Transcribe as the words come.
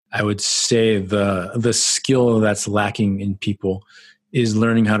I would say the skill that's lacking in people is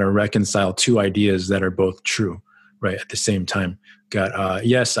learning how to reconcile two ideas that are both true, right, at the same time. Got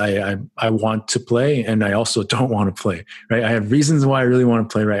yes, I want to play, and I also don't want to play, right? I have reasons why I really want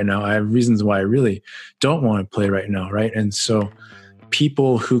to play right now. I have reasons why I really don't want to play right now, right? And so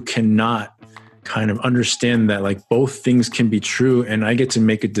people who cannot kind of understand that like both things can be true and I get to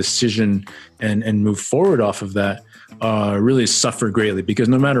make a decision and move forward off of that really suffer greatly because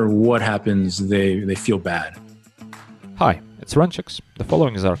no matter what happens, they feel bad. Hi, it's Runchix. The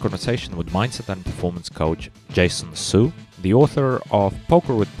following is our conversation with mindset and performance coach Jason Su, the author of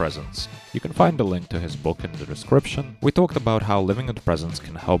Poker with Presence. You can find a link to his book in the description. We talked about how living with presence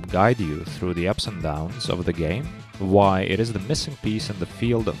can help guide you through the ups and downs of the game, why it is the missing piece in the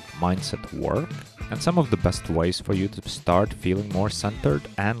field of mindset work, and some of the best ways for you to start feeling more centered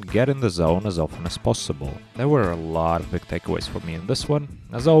and get in the zone as often as possible. There were a lot of big takeaways for me in this one.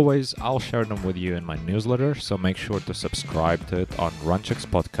 As always, I'll share them with you in my newsletter, so make sure to subscribe to it on Runchix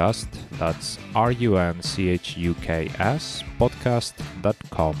Podcast. That's RUNCHUKS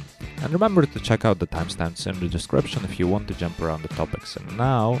podcast.com. And remember to check out the timestamps in the description if you want to jump around the topics. And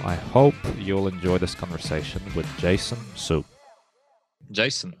now, I hope you'll enjoy this conversation with Jason Su.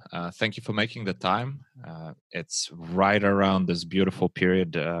 Jason, thank you for making the time. It's right around this beautiful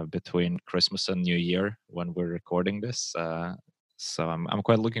period between Christmas and New Year when we're recording this. So I'm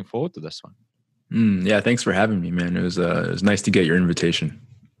quite looking forward to this one. Yeah, thanks for having me, man. It was nice to get your invitation.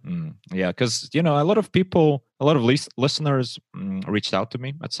 Yeah, because, a lot of listeners reached out to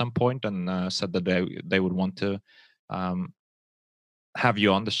me at some point and said that they would want to have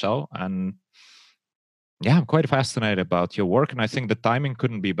you on the show. And yeah, I'm quite fascinated about your work. And I think the timing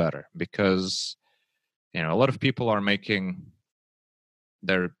couldn't be better because, a lot of people are making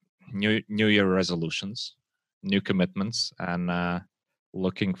their New Year resolutions, new commitments, and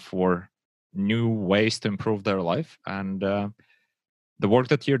looking for new ways to improve their life. And the work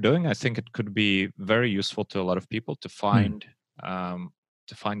that you're doing, I think it could be very useful to a lot of people to find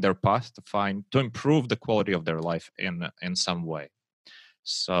their path, to improve the quality of their life in some way.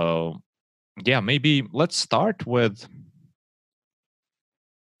 So, yeah, maybe let's start with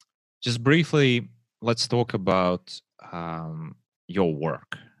just briefly. Let's talk about your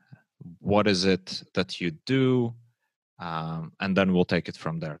work. What is it that you do? And then we'll take it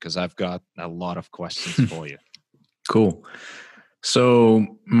from there because I've got a lot of questions for you. Cool. So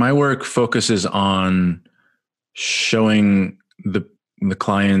my work focuses on showing the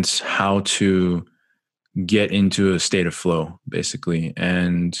clients how to get into a state of flow, basically.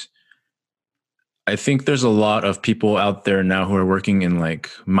 And I think there's a lot of people out there now who are working in like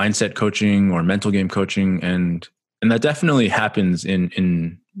mindset coaching or mental game coaching, and that definitely happens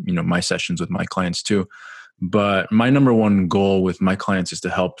in my sessions with my clients too. But my number one goal with my clients is to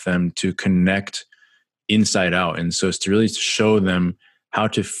help them to connect inside out. And so it's to really show them how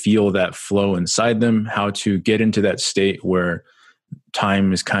to feel that flow inside them, how to get into that state where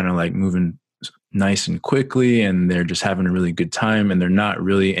time is kind of like moving nice and quickly and they're just having a really good time and they're not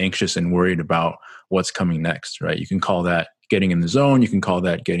really anxious and worried about what's coming next, right? You can call that getting in the zone. You can call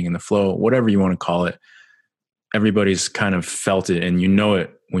that getting in the flow, whatever you want to call it. Everybody's kind of felt it and you know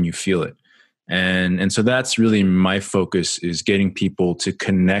it when you feel it. And so that's really my focus, is getting people to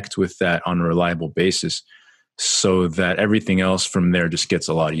connect with that on a reliable basis so that everything else from there just gets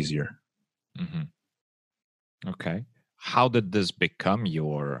a lot easier. Mm-hmm. Okay. How did this become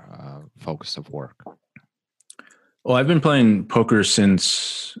your focus of work? Well, I've been playing poker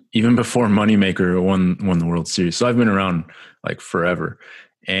since even before Moneymaker won the World Series. So I've been around like forever.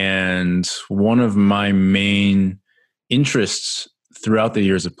 And one of my main interests throughout the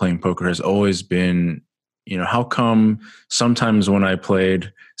years of playing poker has always been, how come sometimes when I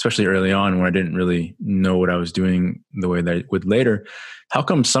played, especially early on when I didn't really know what I was doing the way that I would later, how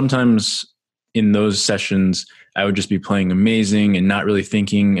come sometimes in those sessions I would just be playing amazing and not really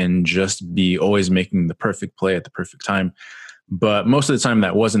thinking and just be always making the perfect play at the perfect time. But most of the time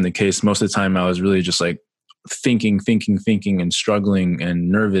that wasn't the case. Most of the time I was really just like thinking and struggling and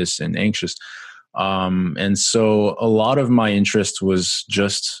nervous and anxious. And so a lot of my interest was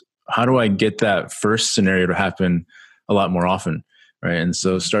just, how do I get that first scenario to happen a lot more often? Right. And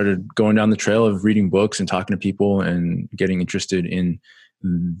so started going down the trail of reading books and talking to people and getting interested in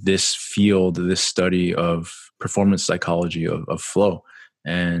this field, this study of performance psychology of flow.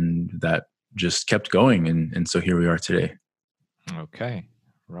 And that just kept going. And so here we are today. Okay.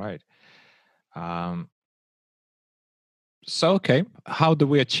 Right. So, okay, how do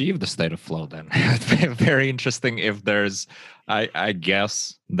we achieve the state of flow then? Very interesting. If there's, I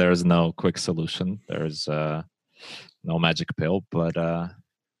guess there's no quick solution. There's no magic pill, but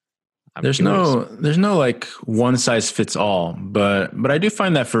I'm curious. There's no like one size fits all, but I do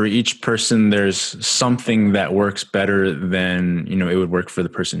find that for each person, there's something that works better than, it would work for the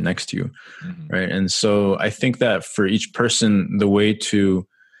person next to you. Mm-hmm. Right. And so I think that for each person, the way to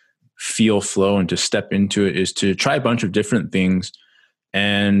feel flow and to step into it is to try a bunch of different things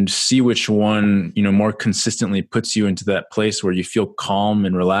and see which one, more consistently puts you into that place where you feel calm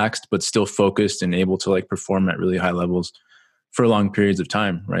and relaxed, but still focused and able to like perform at really high levels for long periods of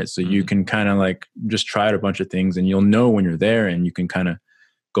time. Right. So you can kind of like just try out a bunch of things and you'll know when you're there, and you can kind of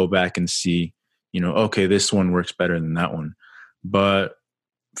go back and see, okay, this one works better than that one. But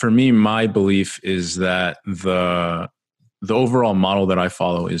for me, my belief is that the overall model that I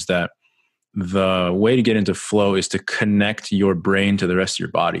follow is that the way to get into flow is to connect your brain to the rest of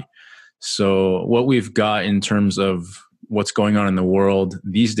your body. So what we've got in terms of what's going on in the world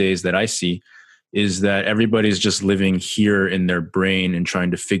these days that I see is that everybody's just living here in their brain and trying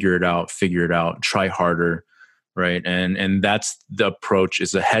to figure it out, try harder, right? And that's the approach,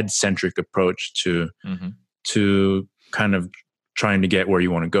 is a head-centric approach to kind of trying to get where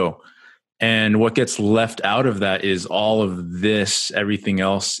you want to go. And what gets left out of that is all of this, everything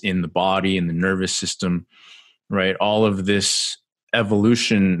else in the body and the nervous system, right? All of this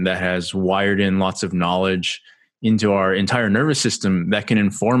evolution that has wired in lots of knowledge into our entire nervous system that can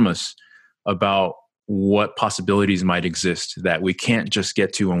inform us about what possibilities might exist that we can't just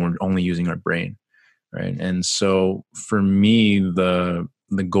get to when we're only using our brain, right? And so for me, the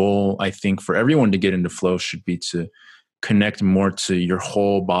goal, I think, for everyone to get into flow should be to connect more to your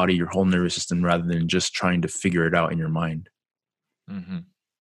whole body, your whole nervous system, rather than just trying to figure it out in your mind. Mm-hmm.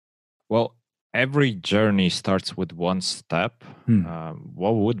 Well, every journey starts with one step.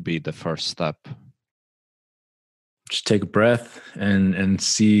 What would be the first step? Just take a breath and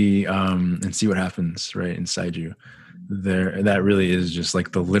see what happens right inside you. There, that really is just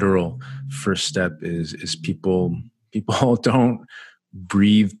like the literal first step. Is people don't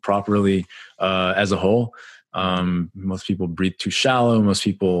breathe properly as a whole. Most people breathe too shallow. Most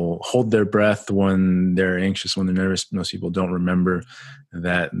people hold their breath when they're anxious, when they're nervous. Most people don't remember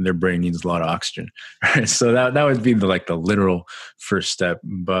that their brain needs a lot of oxygen. Right? So that would be the literal first step.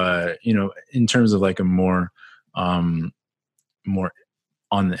 But in terms of like a more on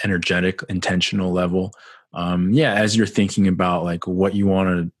the energetic, intentional level, as you're thinking about like what you want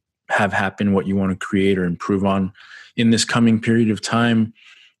to have happen, what you want to create or improve on in this coming period of time,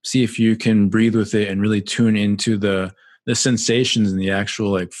 see if you can breathe with it and really tune into the sensations and the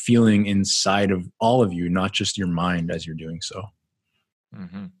actual like feeling inside of all of you, not just your mind as you're doing so.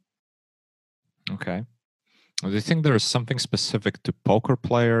 Mm-hmm. Okay. Do you think there is something specific to poker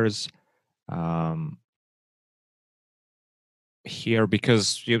players here?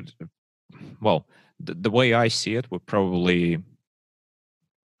 Because the way I see it, we probably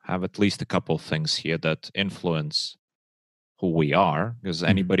have at least a couple of things here that influence who we are, because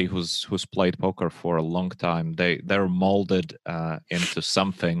anybody who's played poker for a long time, they're molded into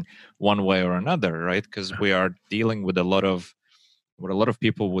something one way or another, right? Because we are dealing with what a lot of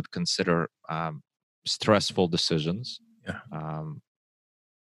people would consider stressful decisions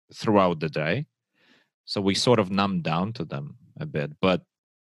throughout the day. So we sort of numb down to them a bit, but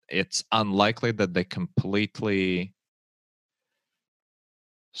it's unlikely that they completely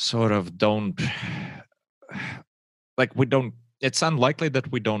sort of don't it's unlikely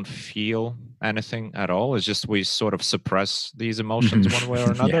that we don't feel anything at all. It's just we sort of suppress these emotions one way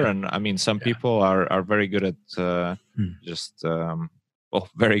or another. And I mean, some people are very good at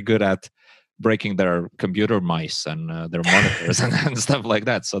very good at breaking their computer mice and their monitors and stuff like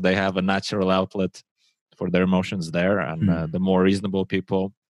that. So they have a natural outlet for their emotions there. And the more reasonable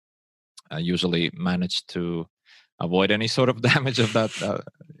people usually manage to avoid any sort of damage of that.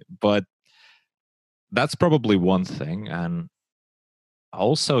 But that's probably one thing. And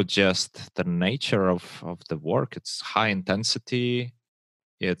also just the nature of the work. It's high intensity.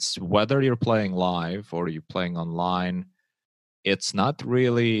 It's whether you're playing live or you're playing online, it's not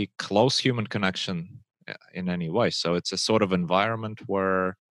really close human connection in any way. So it's a sort of environment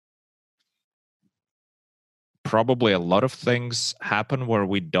where probably a lot of things happen where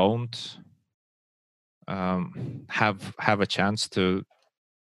we don't have a chance to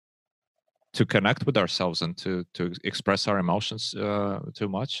connect with ourselves and to express our emotions too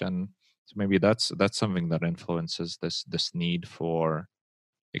much. And so maybe that's something that influences this need for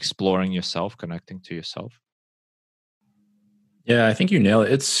exploring yourself, connecting to yourself. Yeah, I think you nail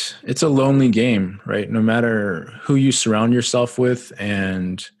it. It's a lonely game, right? No matter who you surround yourself with,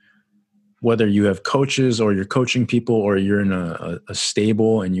 and whether you have coaches or you're coaching people, or you're in a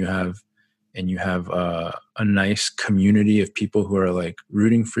stable and you have an a nice community of people who are like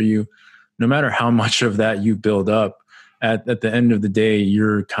rooting for you, no matter how much of that you build up, at the end of the day,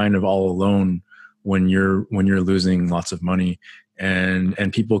 you're kind of all alone when you're losing lots of money, and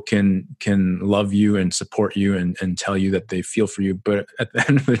people can love you and support you and tell you that they feel for you. But at the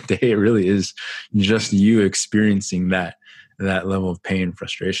end of the day, it really is just you experiencing that level of pain and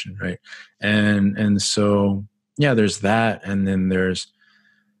frustration. Right. And so, yeah, there's that. And then there's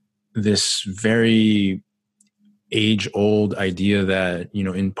this very age old idea that,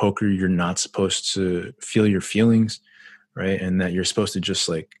 in poker, you're not supposed to feel your feelings, right? And that you're supposed to just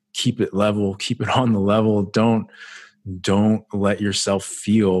like keep it level, keep it on the level. Don't let yourself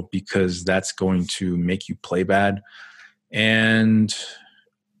feel, because that's going to make you play bad. And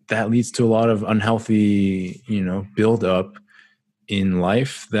that leads to a lot of unhealthy, build up in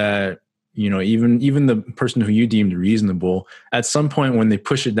life that, even the person who you deemed reasonable, at some point when they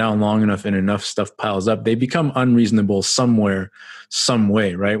push it down long enough and enough stuff piles up, they become unreasonable somewhere, some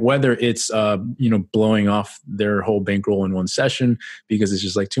way, right? Whether it's, blowing off their whole bankroll in one session because it's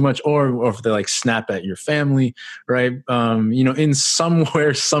just like too much, or if they like snap at your family, right? In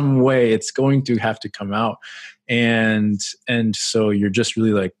somewhere, some way, it's going to have to come out. And so you're just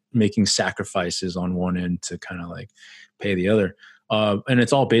really like making sacrifices on one end to kind of like pay the other. And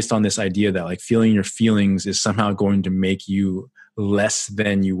it's all based on this idea that like feeling your feelings is somehow going to make you less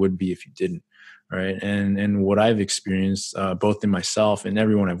than you would be if you didn't. Right. And what I've experienced, both in myself and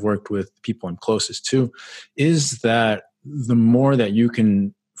everyone I've worked with, people I'm closest to, is that the more that you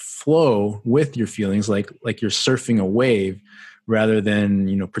can flow with your feelings, like you're surfing a wave rather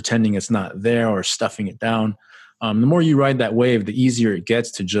than, pretending it's not there or stuffing it down. The more you ride that wave, the easier it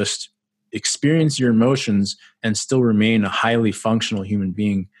gets to just experience your emotions and still remain a highly functional human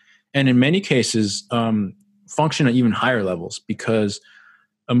being. And in many cases, function at even higher levels, because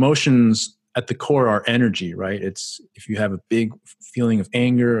emotions at the core are energy, right? It's, if you have a big feeling of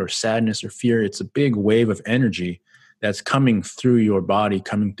anger or sadness or fear, it's a big wave of energy that's coming through your body,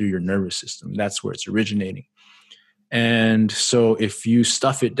 coming through your nervous system. That's where it's originating. And so if you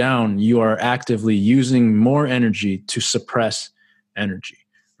stuff it down, you are actively using more energy to suppress energy.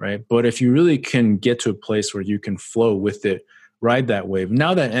 Right. But if you really can get to a place where you can flow with it, ride that wave,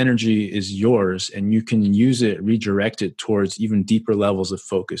 now that energy is yours and you can use it, redirect it towards even deeper levels of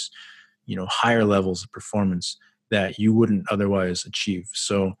focus, higher levels of performance that you wouldn't otherwise achieve.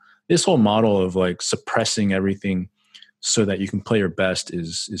 So this whole model of like suppressing everything so that you can play your best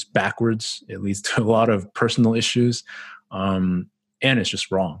is backwards. It leads to a lot of personal issues. And it's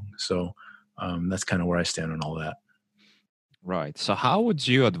just wrong. So that's kind of where I stand on all that. Right. So how would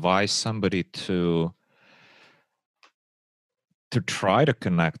you advise somebody to try to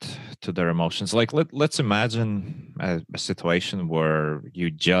connect to their emotions? Like let's imagine a situation where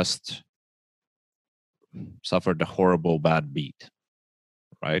you just suffered a horrible bad beat,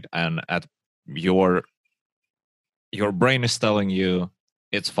 right? And at your brain is telling you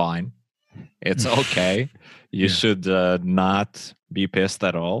it's fine, it's okay, you should not be pissed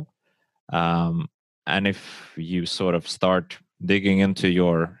at all. And if you sort of start digging into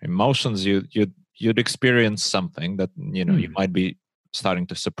your emotions, you'd experience something that you might be starting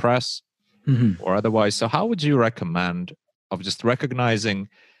to suppress or otherwise. So how would you recommend of just recognizing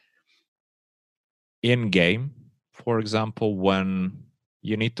in game, for example, when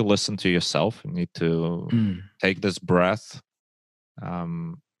you need to listen to yourself, you need to take this breath,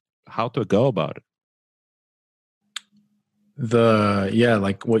 how to go about it?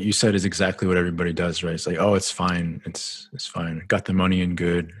 Like what you said is exactly what everybody does, right? It's like, oh, it's fine. It's fine. Got the money in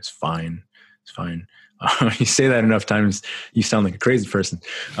good. It's fine. It's fine. You say that enough times, you sound like a crazy person.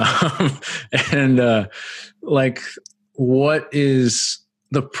 What is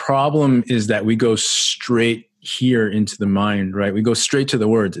the problem is that we go straight here into the mind, right? We go straight to the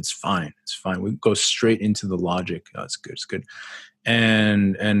words. It's fine. It's fine. We go straight into the logic. Oh, it's good. It's good.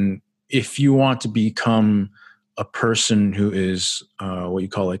 And if you want to become a person who is what you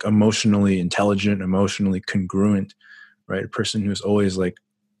call like emotionally intelligent, emotionally congruent, right? A person who's always like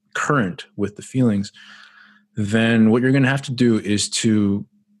current with the feelings, then what you're going to have to do is to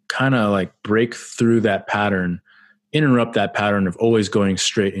kind of like break through that pattern, interrupt that pattern of always going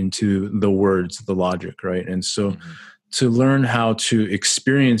straight into the words, the logic, right? And so to learn how to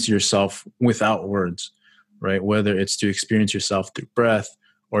experience yourself without words, right? Whether it's to experience yourself through breath,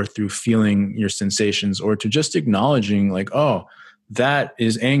 or through feeling your sensations, or to just acknowledging like, oh, that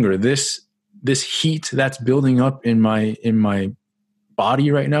is anger. This heat that's building up in my body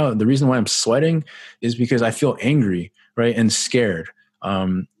right now. The reason why I'm sweating is because I feel angry, right? And scared.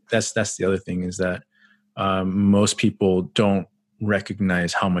 That's the other thing, is that most people don't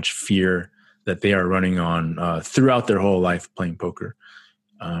recognize how much fear that they are running on throughout their whole life playing poker.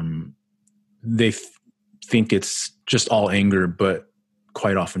 They think it's just all anger, but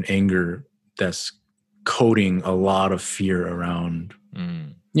quite often anger that's coding a lot of fear around,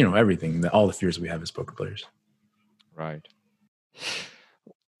 everything, all the fears we have as poker players. Right.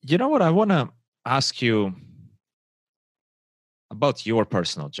 You know what? I want to ask you about your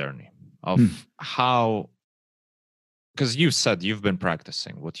personal journey of how, because you said you've been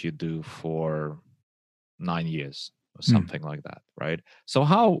practicing what you do for 9 years or something like that, right? So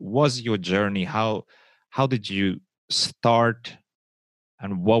how was your journey? How did you start,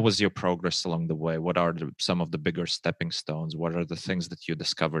 and what was your progress along the way? What are some of the bigger stepping stones? What are the things that you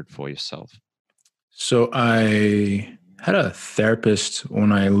discovered for yourself? So I had a therapist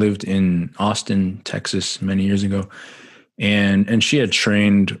when I lived in Austin, Texas, many years ago, and she had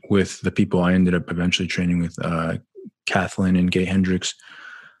trained with the people I ended up eventually training with, Kathleen and Gay Hendricks,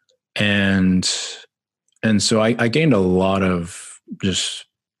 and so I gained a lot of just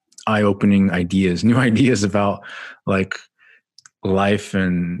eye-opening ideas, new ideas about like life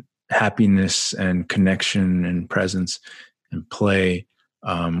and happiness and connection and presence and play,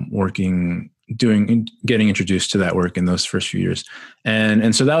 getting introduced to that work in those first few years.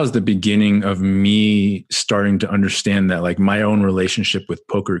 And so that was the beginning of me starting to understand that like my own relationship with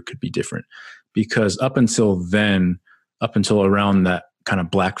poker could be different, because up until around that kind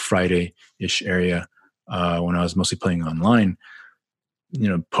of Black Friday-ish area, when I was mostly playing online,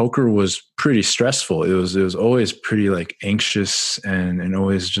 poker was pretty stressful. It was always pretty like anxious and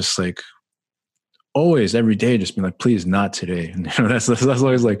always just like always every day just being like, please not today. And that's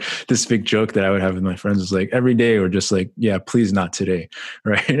always like this big joke that I would have with my friends, is like every day we're just like, yeah, please not today.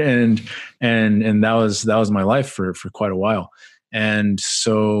 Right. And that was my life for quite a while. And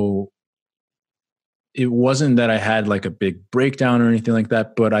so it wasn't that I had like a big breakdown or anything like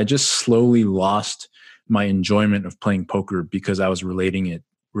that, but I just slowly lost my enjoyment of playing poker because I was relating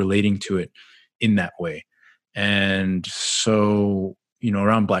to it in that way. And so,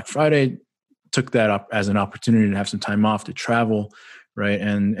 around Black Friday, took that up as an opportunity to have some time off to travel. Right.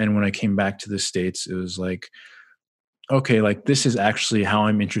 And when I came back to the States, it was like, okay, like this is actually how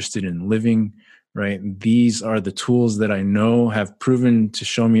I'm interested in living. Right. These are the tools that I know have proven to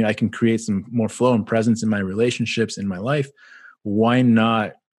show me I can create some more flow and presence in my relationships, in my life. Why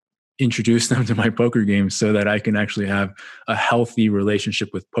not introduce them to my poker games so that I can actually have a healthy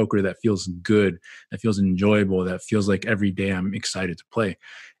relationship with poker that feels good, that feels enjoyable, that feels like every day I'm excited to play.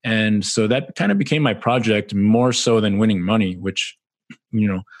 And so that kind of became my project, more so than winning money, which,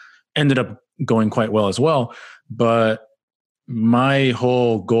 ended up going quite well as well. But my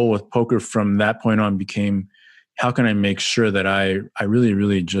whole goal with poker from that point on became, how can I make sure that I really,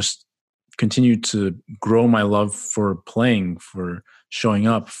 really just continue to grow my love for playing, for showing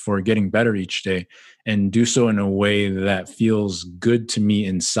up, for getting better each day, and do so in a way that feels good to me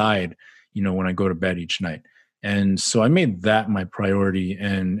inside, when I go to bed each night. And so I made that my priority.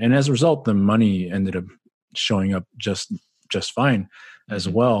 And as a result, the money ended up showing up just fine as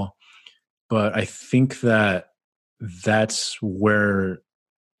well. But I think that's where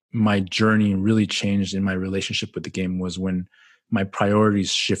my journey really changed in my relationship with the game, was when my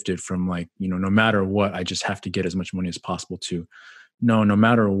priorities shifted from like, no matter what, I just have to get as much money as possible, to no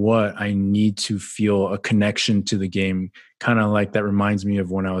matter what, I need to feel a connection to the game. Kind of like that reminds me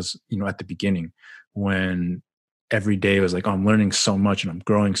of when I was, at the beginning, when every day was like, oh, I'm learning so much and I'm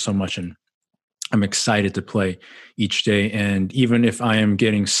growing so much and I'm excited to play each day. And even if I am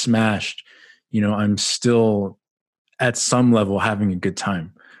getting smashed, I'm still at some level having a good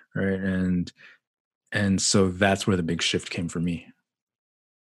time. Right. And so that's where the big shift came for me.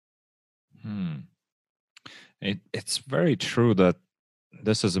 It's very true that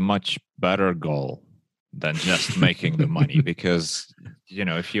this is a much better goal than just making the money, because,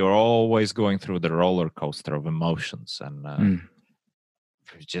 if you're always going through the roller coaster of emotions and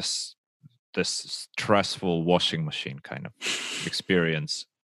just this stressful washing machine kind of experience,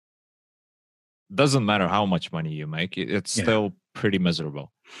 doesn't matter how much money you make, it's still pretty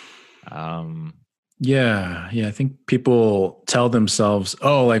miserable. Yeah. I think people tell themselves,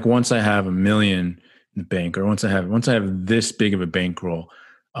 oh, like once I have $1 million in the bank, or once I have this big of a bankroll,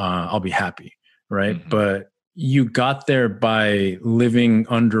 I'll be happy. Right. But you got there by living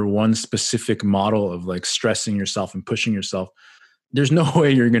under one specific model of like stressing yourself and pushing yourself. There's no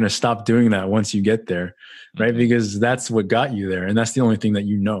way you're going to stop doing that once you get there. Right. Because that's what got you there. And that's the only thing that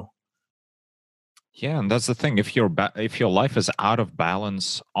you know. Yeah. And that's the thing. If your life is out of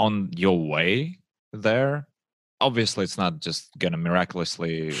balance on your way there, obviously it's not just going to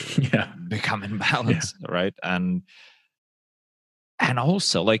miraculously become in balance. Right. And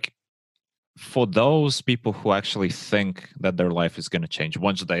also, like, for those people who actually think that their life is going to change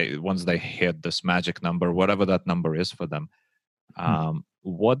once they hit this magic number, whatever that number is for them,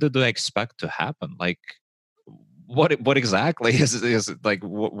 what do they expect to happen? Like, what exactly is like?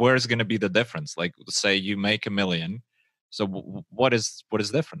 Where's going to be the difference? Like, say you make $1 million, so what is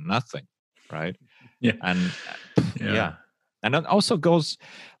different? Nothing, right? Yeah. And yeah. And it also goes,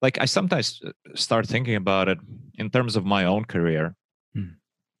 like, I sometimes start thinking about it in terms of my own career.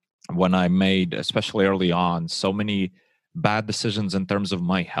 When I made, especially early on, so many bad decisions in terms of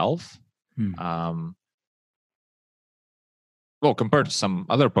my health. Well, compared to some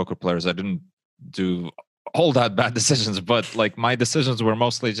other poker players, I didn't do all that bad decisions, but like my decisions were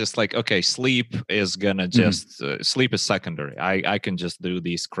mostly just like, okay, sleep is gonna just sleep is secondary. I can just do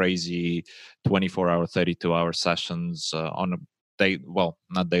these crazy 24-hour, 32-hour sessions on a day, well,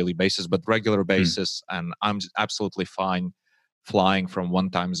 not daily basis, but regular basis, and I'm absolutely fine flying from one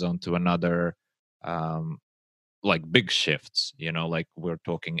time zone to another, like big shifts, like we're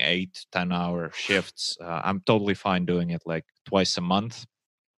talking 8-10 hour shifts. I'm totally fine doing it like twice a month,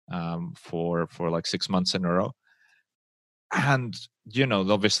 for like 6 months in a row. And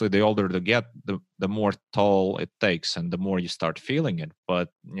obviously the older they get, the more toll it takes and the more you start feeling it. But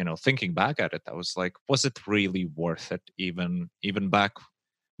thinking back at it, I was like, was it really worth it, even back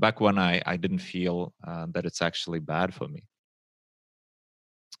when I didn't feel that it's actually bad for me?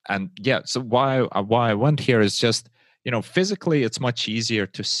 And yeah, so why I went here is just, physically it's much easier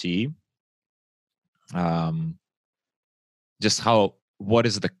to see just what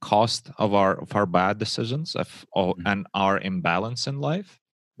is the cost of our bad decisions and our imbalance in life.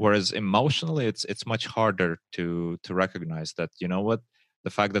 Whereas emotionally, it's much harder to recognize that, what, the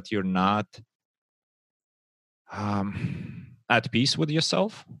fact that you're not at peace with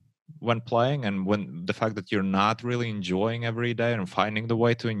yourself when playing, and when the fact that you're not really enjoying every day and finding the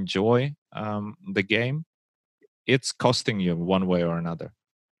way to enjoy the game, it's costing you one way or another.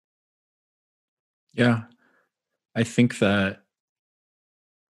 Yeah. I think that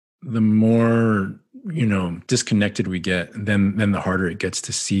the more, disconnected we get, then the harder it gets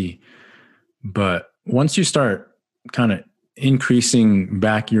to see. But once you start kind of increasing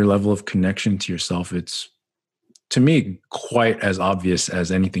back your level of connection to yourself, it's, to me, quite as obvious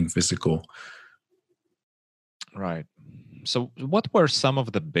as anything physical. Right. So what were some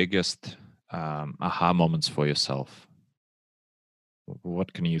of the biggest aha moments for yourself?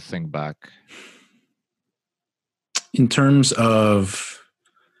 What can you think back? In terms of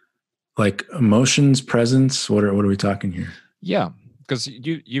like emotions, presence, what are we talking here? Yeah, because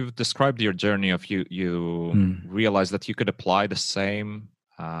you've described your journey of you realized that you could apply the same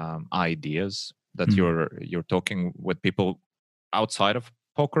ideas that you're talking with people outside of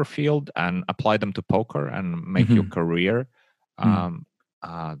poker field and apply them to poker and make your career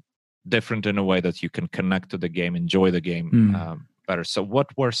different in a way that you can connect to the game, enjoy the game better. So what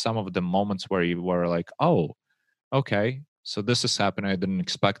were some of the moments where you were like, oh, okay, so this is happening, I didn't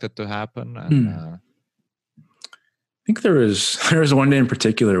expect it to happen? And I think there was one day in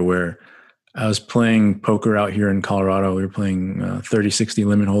particular where I was playing poker out here in Colorado. We were playing 30-60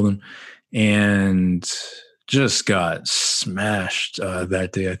 limit hold'em, and just got smashed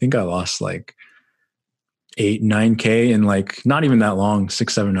that day. I think I lost like 8-9K in like not even that long,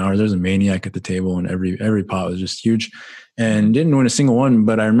 6-7 hours. There's a maniac at the table, and every pot was just huge, and didn't win a single one.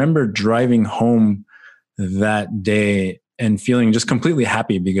 But I remember driving home that day and feeling just completely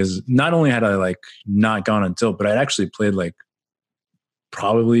happy, because not only had I like not gone on tilt, but I'd actually played like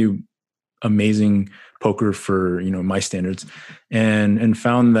probably amazing poker for, my standards, and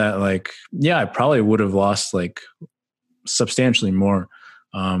found that like, yeah, I probably would have lost like substantially more,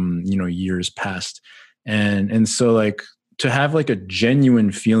 years past. And so like to have like a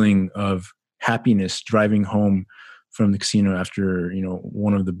genuine feeling of happiness driving home from the casino after,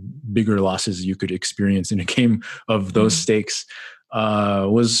 one of the bigger losses you could experience in a game of those stakes, I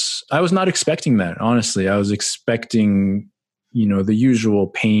was not expecting that. Honestly, I was expecting, the usual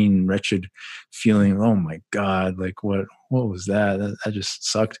pain, wretched feeling. Oh my God, like what was that? That just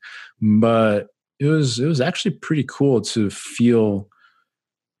sucked. But it was actually pretty cool to feel,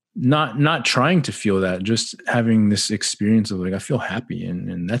 not trying to feel that, just having this experience of like, I feel happy.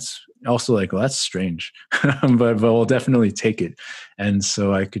 And that's also like, well, that's strange, but we'll definitely take it. And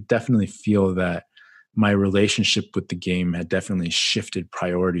so I could definitely feel that my relationship with the game had definitely shifted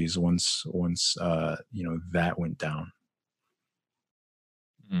priorities once that went down.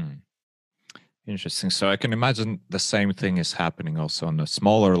 Interesting. So I can imagine the same thing is happening also on a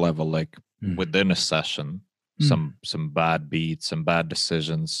smaller level, like within a session, some bad beats, some bad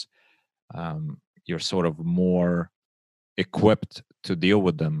decisions. You're sort of more equipped to deal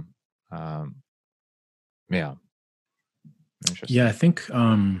with them Yeah. Interesting. Yeah, I think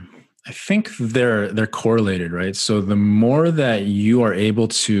they're correlated, right? So the more that you are able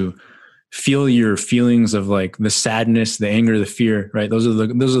to feel your feelings of like the sadness, the anger, the fear, right? Those are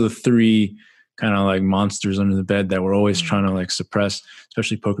the three kind of like monsters under the bed that we're always trying to like suppress,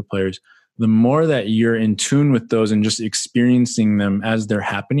 especially poker players. The more that you're in tune with those and just experiencing them as they're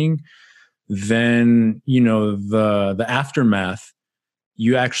happening, then the aftermath,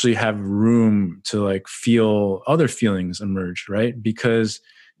 you actually have room to like feel other feelings emerge, right? Because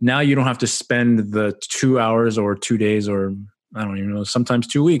now you don't have to spend the 2 hours or 2 days or I don't even know, sometimes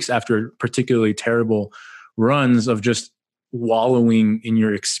 2 weeks after particularly terrible runs of just wallowing in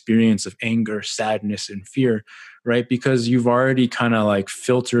your experience of anger, sadness, and fear, right? Because you've already kind of like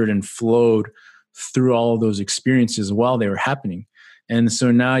filtered and flowed through all of those experiences while they were happening. And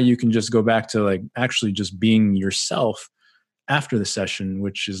so now you can just go back to like actually just being yourself after the session,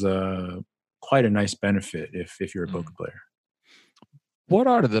 which is quite a nice benefit if you're a poker player. What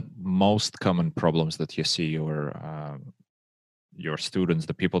are the most common problems that you see your students,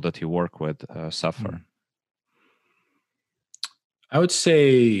 the people that you work with, suffer? I would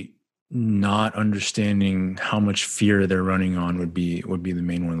say not understanding how much fear they're running on would be the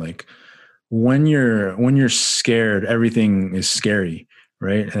main one. Like when you're scared, everything is scary,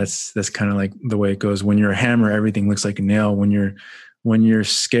 right? That's kind of like the way it goes. When you're a hammer, everything looks like a nail. When you're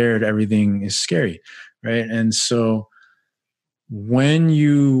scared, everything is scary, right? And so when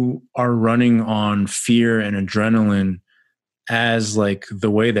you are running on fear and adrenaline as like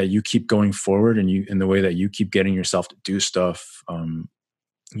the way that you keep going forward and the way that you keep getting yourself to do stuff,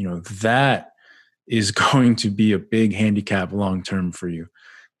 that is going to be a big handicap long term for you.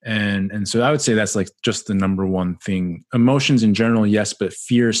 And so I would say that's like just the number one thing. Emotions in general, yes, but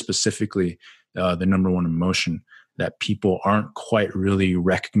fear specifically, the number one emotion that people aren't quite really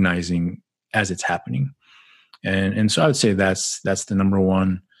recognizing as it's happening. And so I would say that's the number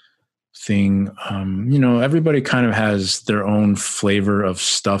one thing. Everybody kind of has their own flavor of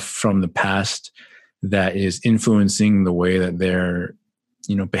stuff from the past that is influencing the way that they're,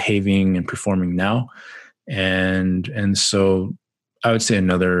 behaving and performing now. And so I would say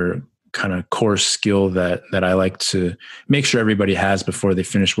another kind of core skill that I like to make sure everybody has before they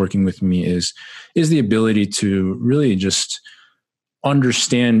finish working with me is the ability to really just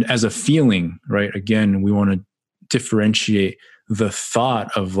understand as a feeling, right? Again, we want to differentiate the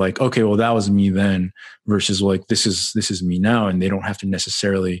thought of like, okay, well, that was me then versus like, this is me now. And they don't have to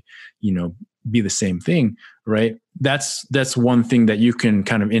necessarily, be the same thing, right? That's one thing that you can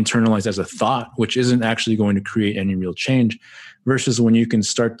kind of internalize as a thought, which isn't actually going to create any real change, versus when you can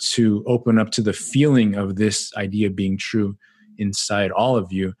start to open up to the feeling of this idea being true inside all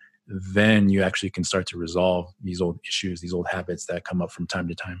of you, then you actually can start to resolve these old issues, these old habits that come up from time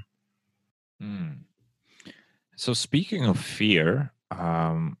to time. So speaking of fear,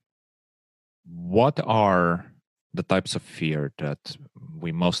 what are the types of fear that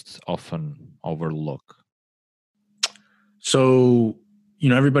we most often overlook? So,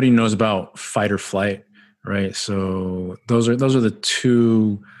 everybody knows about fight or flight, right? So those are the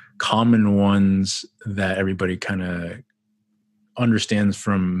two common ones that everybody kind of understands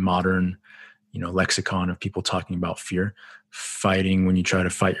from modern, lexicon of people talking about fear. Fighting when you try to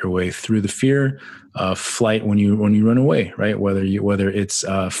fight your way through the fear, flight when you run away, right? Whether it's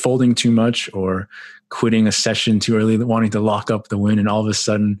folding too much or quitting a session too early, wanting to lock up the win, and all of a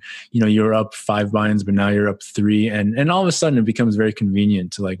sudden, you're up 5 binds, but now you're up 3, and all of a sudden it becomes very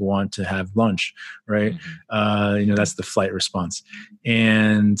convenient to like want to have lunch, right? That's the flight response.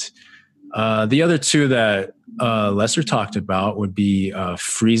 And the other two that Lester talked about would be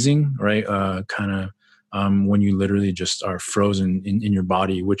freezing, right? Kind of when you literally just are frozen in your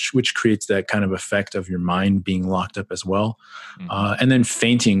body, which creates that kind of effect of your mind being locked up as well. And then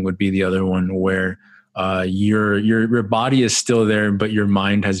fainting would be the other one, where your body is still there, but your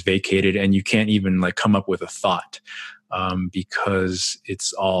mind has vacated, and you can't even like come up with a thought because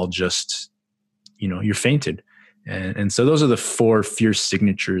it's all just you're fainted. And so those are the 4 fear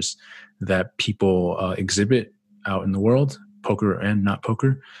signatures that people exhibit out in the world, poker and not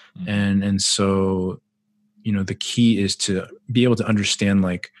poker. And so, the key is to be able to understand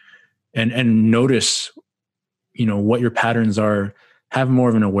like, and notice, what your patterns are, have more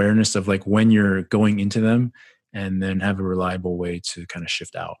of an awareness of like when you're going into them, and then have a reliable way to kind of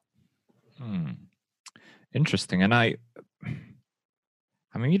shift out. Interesting. And I'm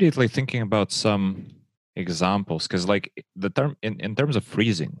immediately thinking about some examples, because like the term in terms of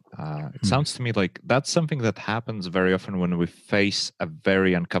freezing, it sounds to me like that's something that happens very often when we face a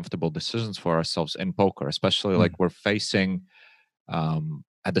very uncomfortable decisions for ourselves in poker, especially like we're facing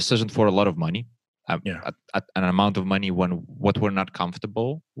a decision for a lot of money, Yeah. at an amount of money when what we're not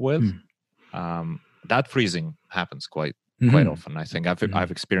comfortable with. That freezing happens quite often. I think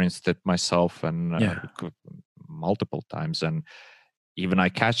I've experienced it myself, and multiple times, and even I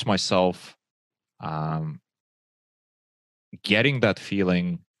catch myself getting that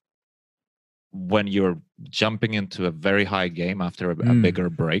feeling when you're jumping into a very high game after a bigger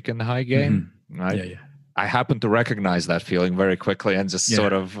break in the high game, right? Yeah. I happen to recognize that feeling very quickly and just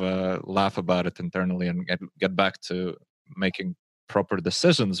sort of laugh about it internally and get back to making proper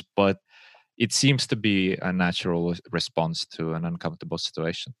decisions. But it seems to be a natural response to an uncomfortable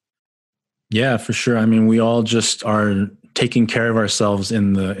situation. Yeah, for sure. I mean, we all just are taking care of ourselves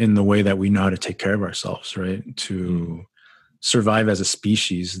in the way that we know how to take care of ourselves, right? To survive as a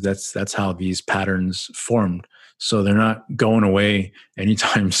species. That's how these patterns formed. So they're not going away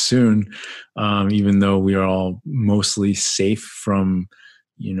anytime soon, even though we are all mostly safe from,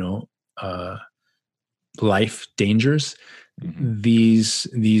 life dangers.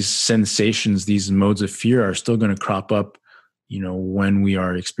 These sensations, these modes of fear, are still going to crop up, when we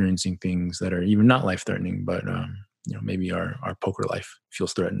are experiencing things that are even not life threatening, but maybe our poker life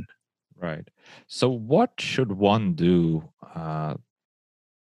feels threatened. Right. So, what should one do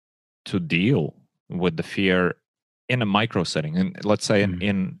to deal with the fear in a micro setting, and let's say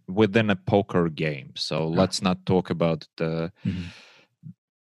in within a poker game? So let's not talk about the.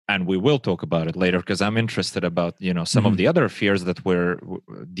 And we will talk about it later because I'm interested about some of the other fears that we're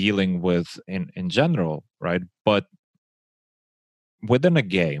dealing with in general, right? But within a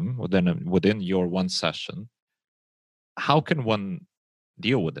game, within your one session, how can one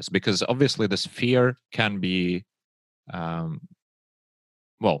deal with this? Because obviously this fear can be can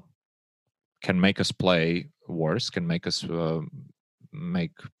make us play worse, can make us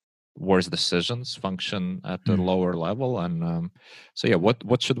make worse decisions, function at a lower level. And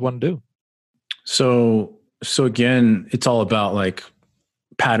what should one do? So again, it's all about like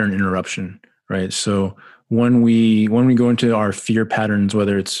pattern interruption, right? So when we go into our fear patterns,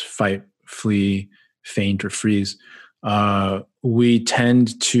 whether it's fight, flee, faint, or freeze, we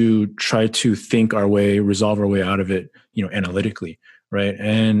tend to try to resolve our way out of it, analytically, right?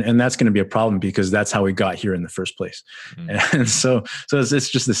 And that's going to be a problem because that's how we got here in the first place. And so it's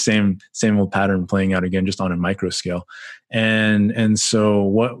just the same old pattern playing out again, just on a micro scale. And so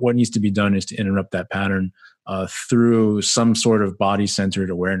what needs to be done is to interrupt that pattern through some sort of body-centered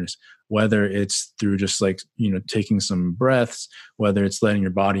awareness, whether it's through just like, taking some breaths, whether it's letting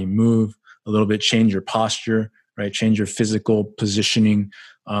your body move a little bit, change your posture, right? Change your physical positioning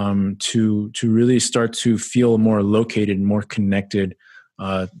to really start to feel more located, more connected,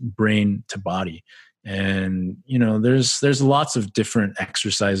 brain to body. And there's lots of different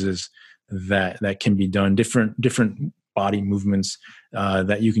exercises that can be done, different body movements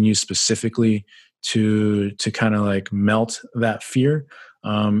that you can use specifically to kind of like melt that fear.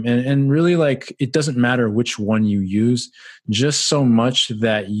 And really, like, it doesn't matter which one you use, just so much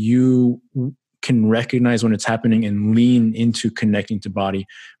that you can recognize when it's happening and lean into connecting to body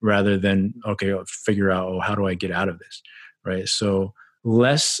rather than, okay, I'll figure out, how do I get out of this? Right. So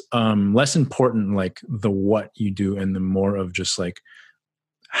less important, like the what you do, and the more of just like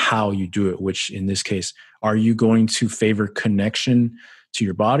how you do it, which in this case, are you going to favor connection to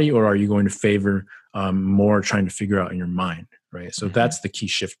your body, or are you going to favor more trying to figure out in your mind? Right. So that's the key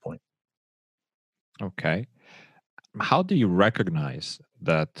shift point. Okay. How do you recognize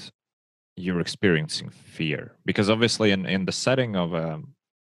that you're experiencing fear? Because obviously in the setting of a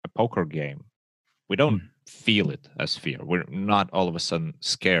poker game, we don't feel it as fear. We're not all of a sudden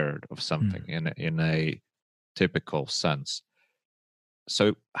scared of something in a typical sense.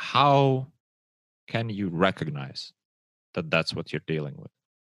 So how can you recognize that that's what you're dealing with?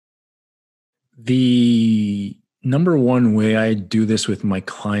 The number one way I do this with my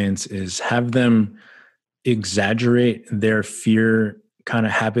clients is have them exaggerate their fear kind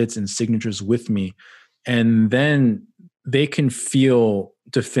of habits and signatures with me, and then they can feel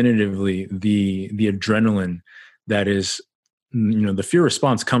definitively the adrenaline that is, the fear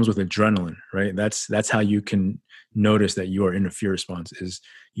response comes with adrenaline, right? That's how you can notice that you are in a fear response, is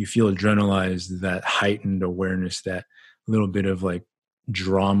you feel adrenalized, that heightened awareness, that little bit of like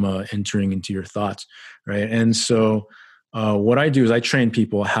drama entering into your thoughts, right? And so what I do is I train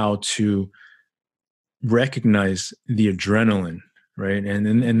people how to recognize the adrenaline, right? And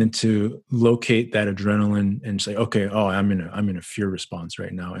then to locate that adrenaline and say, okay, I'm in a fear response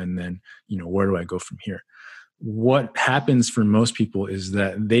right now. And then, where do I go from here? What happens for most people is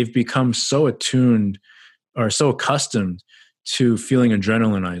that they've become so attuned or so accustomed to feeling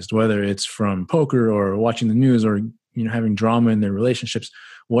adrenalinized, whether it's from poker or watching the news or having drama in their relationships,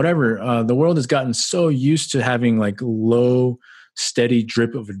 whatever. The world has gotten so used to having like low, steady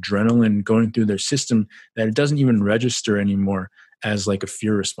drip of adrenaline going through their system that it doesn't even register anymore as like a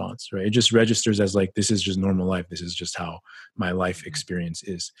fear response, right? It just registers as like, this is just normal life. This is just how my life experience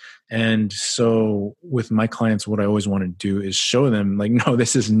is. And so with my clients, what I always want to do is show them like, no,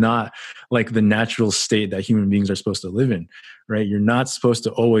 this is not like the natural state that human beings are supposed to live in, right? You're not supposed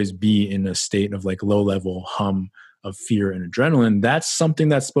to always be in a state of like low level hum of fear and adrenaline. That's something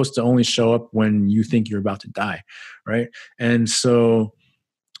that's supposed to only show up when you think you're about to die, right? And so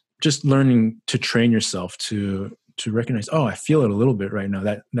just learning to train yourself to recognize, oh, I feel it a little bit right now.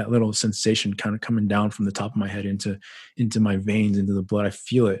 That little sensation kind of coming down from the top of my head into my veins, into the blood. I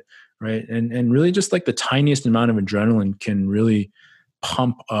feel it, right? And really just like the tiniest amount of adrenaline can really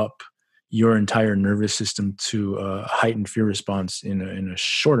pump up your entire nervous system to a heightened fear response in a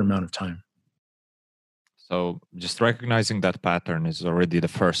short amount of time. So just recognizing that pattern is already the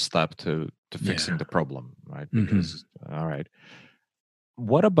first step to fixing the problem, right? Because, all right.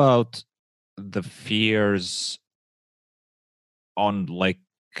 What about the fears on like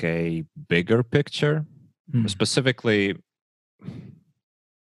a bigger picture, specifically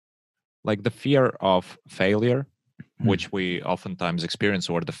like the fear of failure, which we oftentimes experience,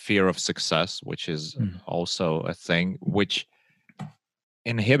 or the fear of success, which is also a thing which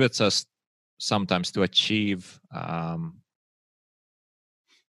inhibits us sometimes to achieve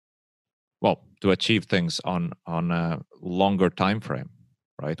things on a longer time frame,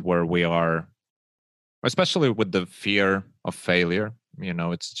 right? Where we are, especially with the fear of failure,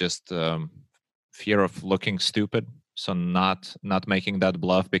 it's just fear of looking stupid. So not making that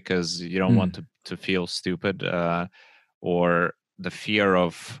bluff because you don't want to feel stupid, or the fear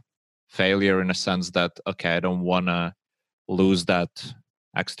of failure in a sense that, okay, I don't want to lose that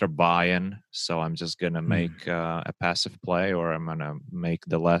extra buy-in, so I'm just going to make a passive play, or I'm going to make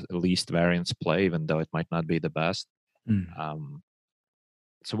the least variance play, even though it might not be the best.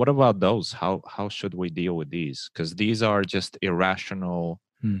 So what about those? How should we deal with these? Because these are just irrational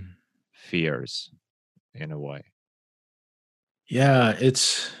fears in a way. Yeah,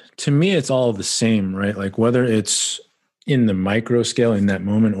 to me, it's all the same, right? Like whether it's in the micro scale in that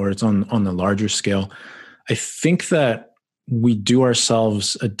moment or it's on the larger scale, I think that we do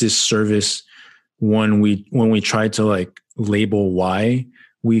ourselves a disservice when we try to like label why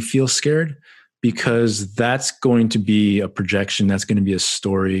we feel scared, because that's going to be a projection, that's going to be a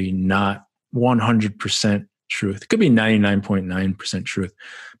story, not 100% truth. It could be 99.9% truth.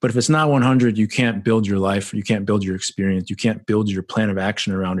 But if it's not 100, you can't build your life, you can't build your experience, you can't build your plan of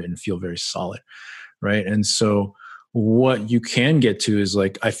action around it and feel very solid, right? And so what you can get to is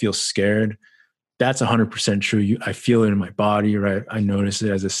like, I feel scared. That's 100% true. I feel it in my body, right? I notice it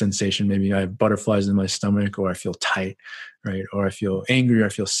as a sensation. Maybe I have butterflies in my stomach, or I feel tight, right? Or I feel angry, or I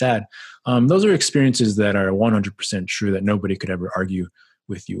feel sad. Those are experiences that are 100% true that nobody could ever argue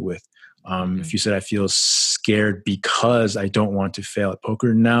with you with. If you said I feel scared because I don't want to fail at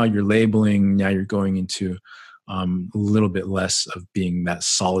poker, now you're labeling, now you're going into a little bit less of being that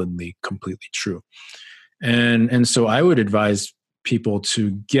solidly, completely true. And so I would advise people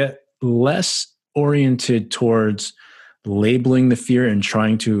to get less oriented towards labeling the fear and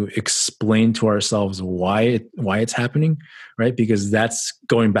trying to explain to ourselves why it's happening, right? Because that's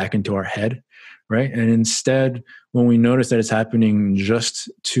going back into our head, right? And instead, when we notice that it's happening, just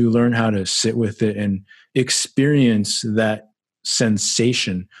to learn how to sit with it and experience that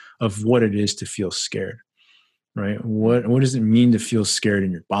sensation of what it is to feel scared, right? What does it mean to feel scared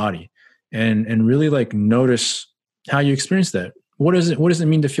in your body? And really like notice how you experience that. What does it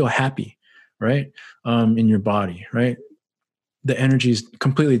mean to feel happy, right? In your body, right? The energy is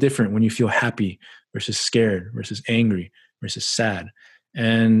completely different when you feel happy versus scared versus angry versus sad.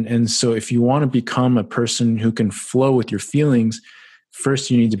 And so if you want to become a person who can flow with your feelings, first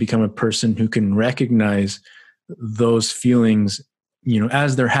you need to become a person who can recognize those feelings,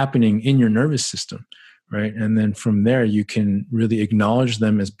 as they're happening in your nervous system, right? And then from there, you can really acknowledge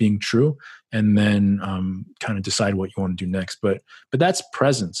them as being true, and then kind of decide what you want to do next. But that's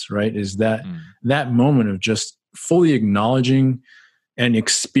presence, right? Is that moment of just fully acknowledging and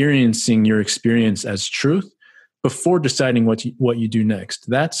experiencing your experience as truth before deciding what you do next.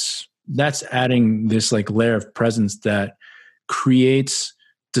 That's adding this like layer of presence that creates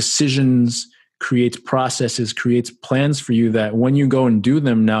decisions, creates processes, creates plans for you that when you go and do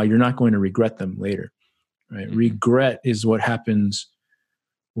them now, you're not going to regret them later. Right? Regret is what happens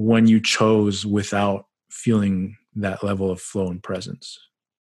when you chose without feeling that level of flow and presence.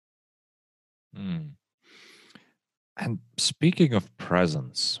 And speaking of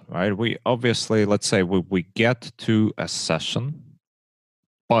presence, right? We obviously, let's say we get to a session,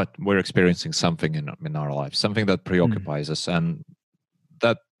 but we're experiencing something in our life, something that preoccupies us, and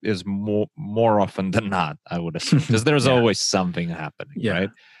that is more often than not, I would assume, because there's always something happening, right?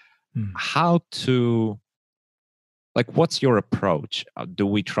 How to, like, what's your approach? Do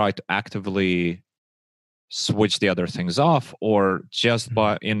we try to actively switch the other things off, or just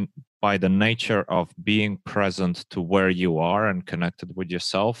by the nature of being present to where you are and connected with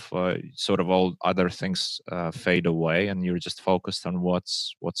yourself, sort of all other things fade away, and you're just focused on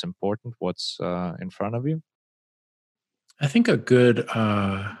what's important, what's in front of you? I think a good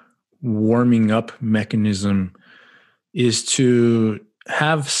warming up mechanism is to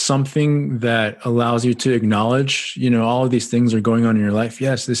have something that allows you to acknowledge, all of these things are going on in your life.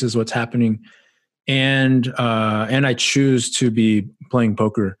 Yes, this is what's happening. And I choose to be playing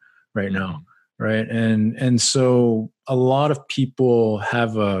poker right now. Right. And so a lot of people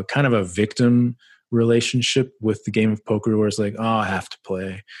have a kind of a victim relationship with the game of poker where it's like, oh, I have to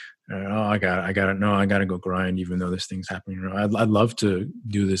play. Oh, I got to go grind, even though this thing's happening. I'd love to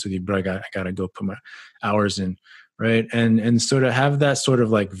do this with you, but I got to go put my hours in. Right. And so to have that sort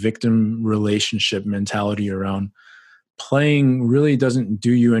of like victim relationship mentality around playing really doesn't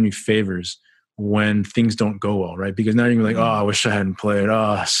do you any favors when things don't go well, right? Because now you're like, oh, I wish I hadn't played.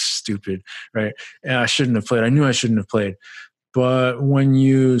 Oh, stupid, right? I shouldn't have played. I knew I shouldn't have played. But when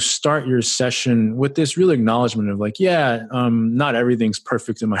you start your session with this real acknowledgement of like, not everything's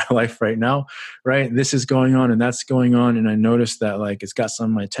perfect in my life right now, right? This is going on and that's going on. And I noticed that like it's got some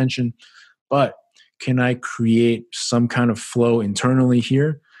of my attention, but can I create some kind of flow internally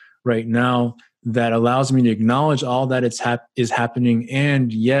here right now that allows me to acknowledge all that is happening?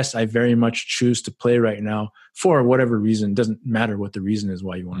 And yes, I very much choose to play right now for whatever reason. It doesn't matter what the reason is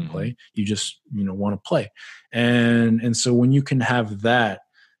why you want to play. You just, want to play. And so when you can have that,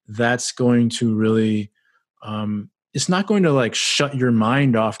 that's going to really, it's not going to like shut your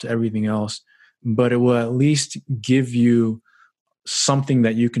mind off to everything else, but it will at least give you something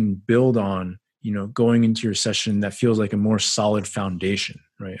that you can build on, going into your session that feels like a more solid foundation,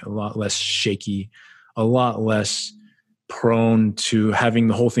 right? A lot less shaky, a lot less prone to having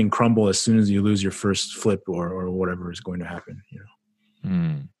the whole thing crumble as soon as you lose your first flip or whatever is going to happen,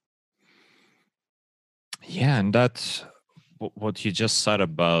 Yeah, and that's what you just said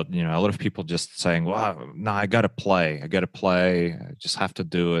about, a lot of people just saying, well, no, I got to play, I just have to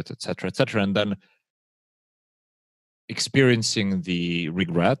do it, etc., etc. And then experiencing the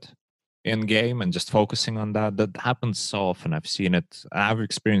regret in game and just focusing on that happens so often. I've seen it. I've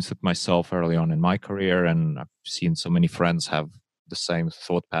experienced it myself early on in my career, and I've seen so many friends have the same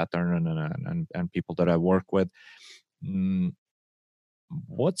thought pattern and people that I work with.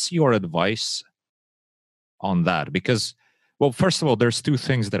 What's your advice on that? Because, well, first of all, there's two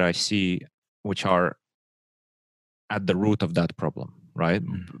things that I see which are at the root of that problem, right?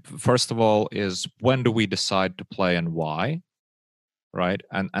 First of all is, when do we decide to play and why? Right.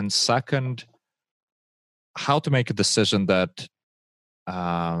 And second, how to make a decision that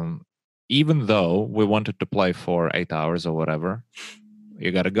even though we wanted to play for 8 hours or whatever,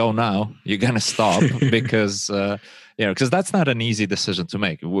 you got to go now, you're going to stop because, because that's not an easy decision to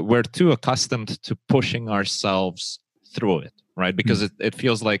make. We're too accustomed to pushing ourselves through it, right? Because it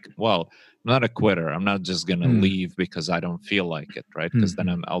feels like, well, I'm not a quitter. I'm not just going to leave because I don't feel like it, right? Because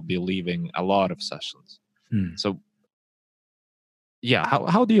then I'll be leaving a lot of sessions. So, yeah,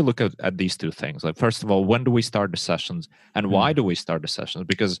 how do you look at these two things? Like, first of all, when do we start the sessions, and why do we start the sessions?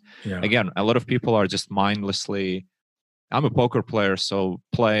 Because again, a lot of people are just mindlessly, I'm a poker player, so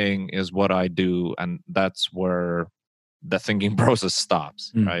playing is what I do, and that's where the thinking process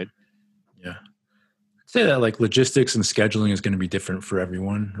stops, right? Yeah. I'd say that like logistics and scheduling is going to be different for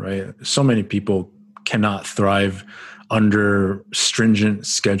everyone, right? So many people cannot thrive under stringent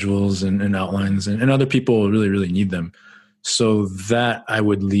schedules and outlines, and other people really, really need them. So that I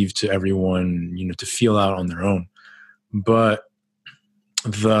would leave to everyone, to feel out on their own. But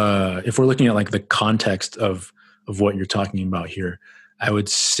if we're looking at like the context of what you're talking about here, I would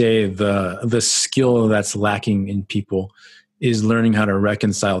say the skill that's lacking in people is learning how to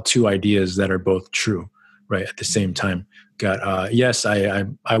reconcile two ideas that are both true, right, at the same time. Yes, I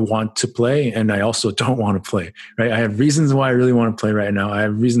want to play, and I also don't want to play, right? I have reasons why I really want to play right now. I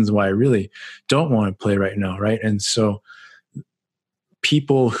have reasons why I really don't want to play right now, right? And so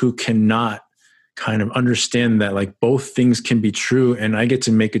people who cannot kind of understand that like both things can be true and I get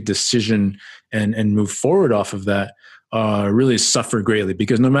to make a decision and move forward off of that, really suffer greatly,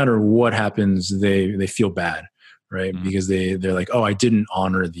 because no matter what happens, they feel bad, right? Because they're like, oh, I didn't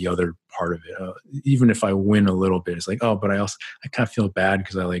honor the other part of it. Even if I win a little bit, it's like, oh, but I kind of feel bad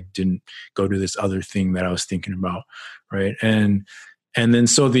because I like didn't go to this other thing that I was thinking about, right? And then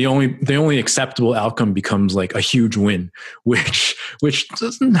so the only acceptable outcome becomes like a huge win, which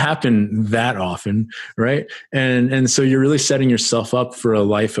doesn't happen that often, right? And so you're really setting yourself up for a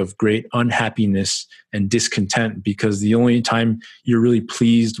life of great unhappiness and discontent, because the only time you're really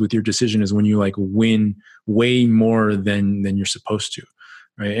pleased with your decision is when you like win way more than you're supposed to,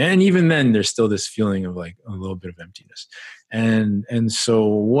 right? And even then there's still this feeling of like a little bit of emptiness. And so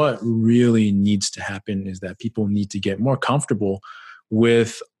what really needs to happen is that people need to get more comfortable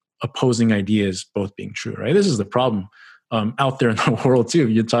with opposing ideas both being true, right? This is the problem out there in the world too.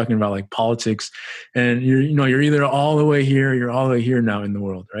 You're talking about like politics, and you're either all the way here, you're all the way here now in the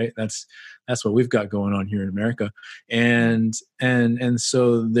world, right? That's what we've got going on here in America, and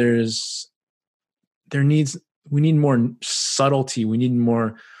so we need more subtlety, we need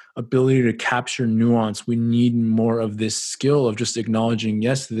more ability to capture nuance, we need more of this skill of just acknowledging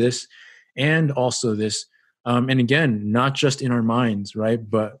yes, this, and also this. And again, not just in our minds, right?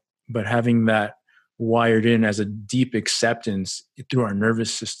 But having that wired in as a deep acceptance through our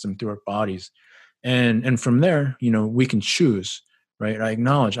nervous system, through our bodies, and from there, we can choose, right? I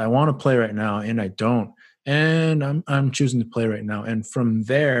acknowledge I want to play right now, and I don't, and I'm choosing to play right now. And from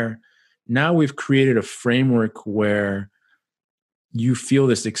there, now we've created a framework where you feel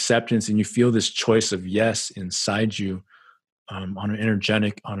this acceptance and you feel this choice of yes inside you, on an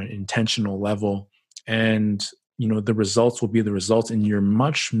energetic, on an intentional level. And the results will be the results, and you're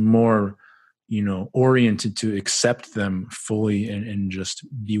much more oriented to accept them fully and just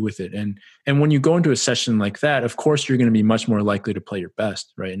be with it. And when you go into a session like that, of course you're going to be much more likely to play your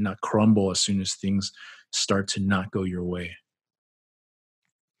best, right? And not crumble as soon as things start to not go your way.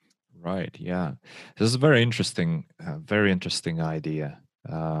 Right. Yeah. This is a very interesting idea.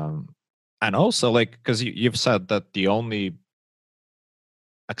 And also, like, because you've said that the only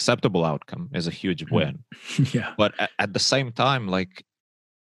acceptable outcome is a huge win. Yeah. But at the same time, like,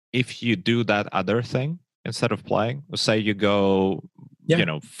 if you do that other thing instead of playing, say you go,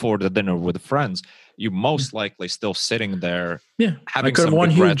 for the dinner with friends, you most likely still sitting there, having some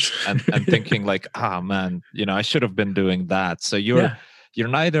regrets and thinking like, man, I should have been doing that. So you're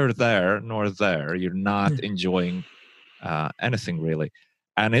neither there nor there. You're not enjoying anything really.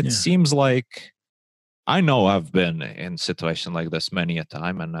 And it seems like, I know I've been in a situation like this many a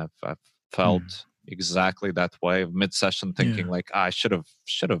time, and I've felt exactly that way of mid-session, thinking like, I should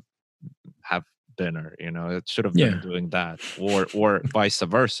have dinner. It should have been doing that, or vice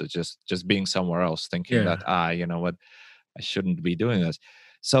versa, just being somewhere else, thinking that you know what, I shouldn't be doing this.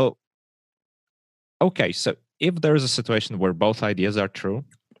 So, okay, so if there's a situation where both ideas are true,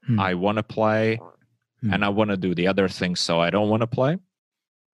 I want to play, and I want to do the other thing, so I don't want to play.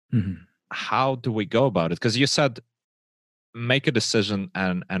 How do we go about it? Because you said make a decision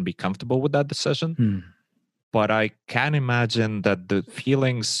and be comfortable with that decision. But I can imagine that the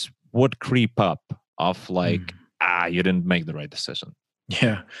feelings would creep up of like, you didn't make the right decision.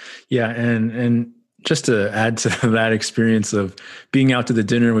 Yeah. And just to add to that experience of being out to the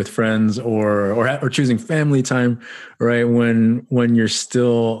dinner with friends or choosing family time, right? When you're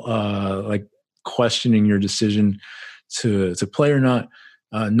still like questioning your decision to play or not.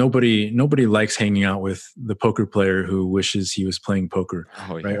 Nobody likes hanging out with the poker player who wishes he was playing poker,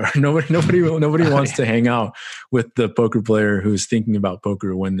 right? Or nobody wants to hang out with the poker player who's thinking about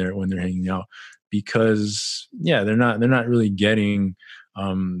poker when they're hanging out, because they're not really getting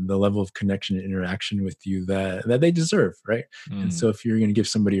the level of connection and interaction with you that they deserve, right? And so if you're going to give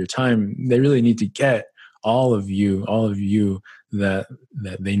somebody your time, they really need to get all of you that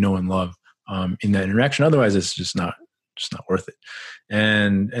they know and love in that interaction. Otherwise, it's just not worth it.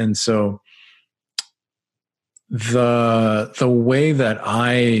 And so the way that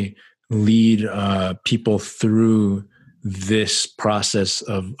I lead people through this process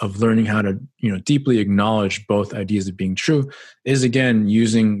of learning how to deeply acknowledge both ideas of being true is, again,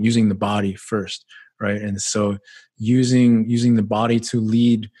 using the body first, right? And so using the body to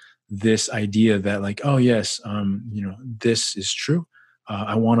lead this idea that like, oh yes, this is true.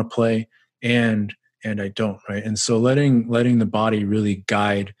 I want to play, and I don't, right? And so letting the body really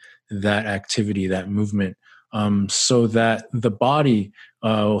guide that activity, that movement, so that the body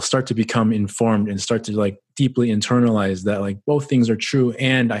will start to become informed and start to like deeply internalize that like both things are true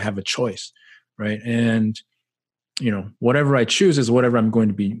and I have a choice, right? And whatever I choose is whatever I'm going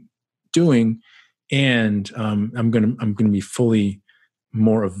to be doing, and I'm gonna be fully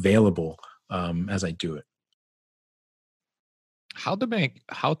more available as I do it. How to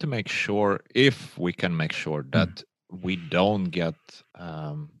make sure, if we can make sure that we don't get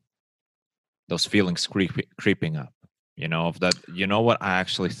those feelings creeping up, of that, what, I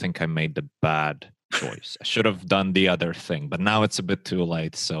actually think I made the bad choice. I should have done the other thing, but now it's a bit too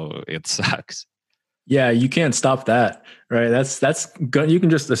late, so it sucks. Yeah, you can't stop that, right? You can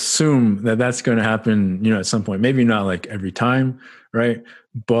just assume that that's going to happen, at some point. Maybe not like every time, right?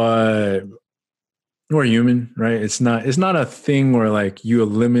 But we're human, right? It's not a thing where like you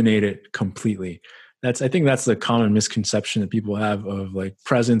eliminate it completely. I think that's the common misconception that people have of like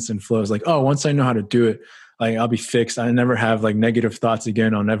presence and flow. Is like, oh, once I know how to do it, like I'll be fixed. I never have like negative thoughts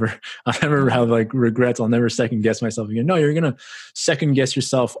again. I'll never have like regrets. I'll never second guess myself again. No, you're gonna second guess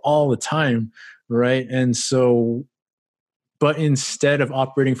yourself all the time, right? And so, but instead of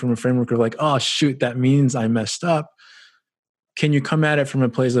operating from a framework of like, oh shoot, that means I messed up, can you come at it from a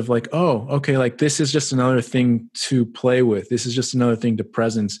place of like, oh, okay, like this is just another thing to play with. This is just another thing to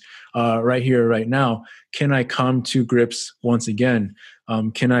presence right here, right now. Can I come to grips once again?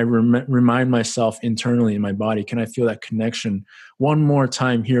 Can I remind myself internally in my body? Can I feel that connection one more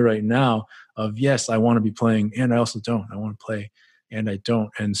time here, right now of, yes, I want to be playing and I also don't. I want to play and I don't.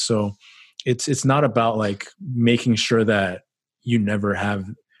 And so it's not about like making sure that you never have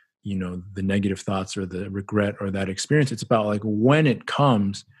the negative thoughts or the regret or that experience. It's about like when it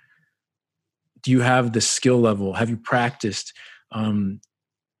comes, do you have the skill level? Have you practiced?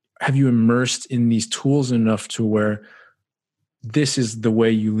 Have you immersed in these tools enough to where this is the way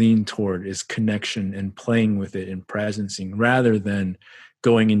you lean toward, is connection and playing with it and presencing, rather than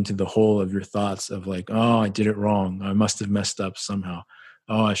going into the hole of your thoughts of like, oh, I did it wrong. I must have messed up somehow.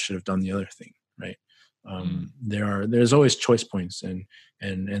 Oh, I should have done the other thing. Right. There's always choice points,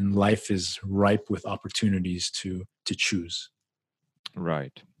 and life is ripe with opportunities to choose.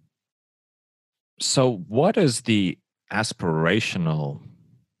 Right. So what is the aspirational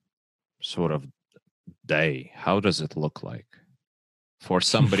sort of day? How does it look like for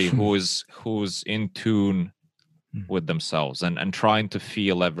somebody who's in tune with themselves and trying to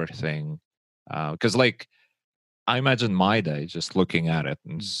feel everything? Because like, I imagine my day, just looking at it,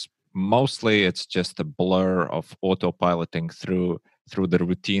 and mostly it's just a blur of autopiloting through the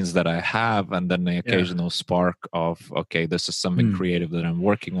routines that I have, and then the occasional spark of, okay, this is something creative that I'm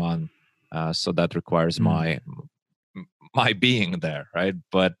working on, so that requires my being there, right?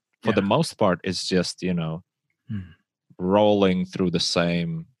 But for the most part, it's just rolling through the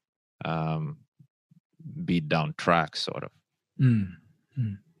same beat down track, sort of.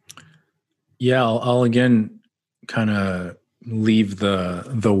 Yeah, I'll again kind of leave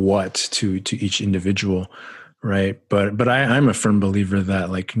the what to each individual, right? But I'm a firm believer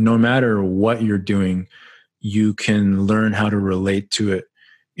that like no matter what you're doing, you can learn how to relate to it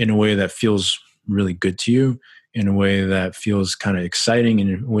in a way that feels really good to you, in a way that feels kind of exciting,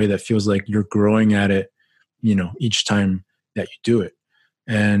 in a way that feels like you're growing at it, each time that you do it.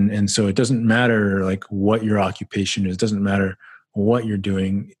 And so it doesn't matter like what your occupation is, it doesn't matter what you're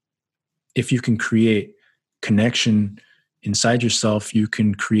doing. If you can create connection inside yourself, you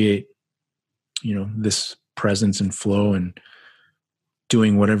can create, this presence and flow, and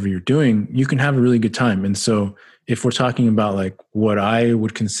doing whatever you're doing, you can have a really good time. And so if we're talking about like what I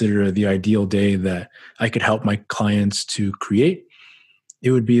would consider the ideal day that I could help my clients to create,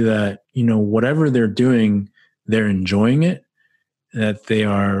 it would be that, whatever they're doing, they're enjoying it, that they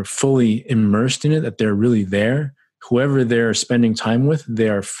are fully immersed in it, that they're really there. Whoever they're spending time with, they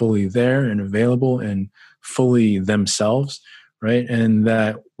are fully there and available and fully themselves, right? And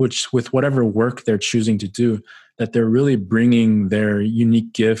that with whatever work they're choosing to do, that they're really bringing their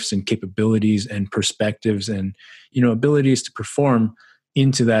unique gifts and capabilities and perspectives and, abilities to perform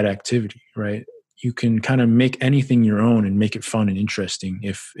into that activity, right? You can kind of make anything your own and make it fun and interesting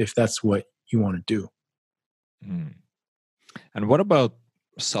if that's what you want to do. And what about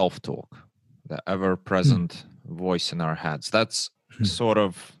self-talk, the ever-present voice in our heads? That's sort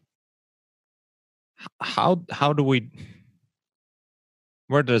of how do we,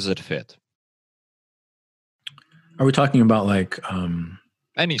 where does it fit? Are we talking about like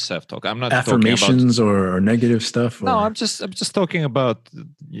any self-talk? I'm not affirmations talking about, or negative stuff. No, I'm just talking about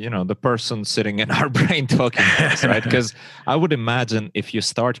the person sitting in our brain talking to us, right? Because I would imagine if you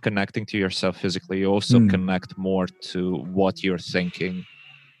start connecting to yourself physically, you also connect more to what you're thinking.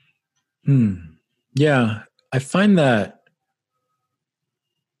 Yeah, I find that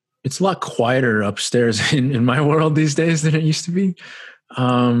it's a lot quieter upstairs in my world these days than it used to be.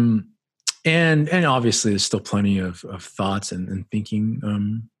 And obviously there's still plenty of thoughts and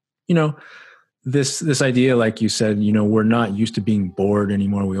thinking, this idea, like you said, we're not used to being bored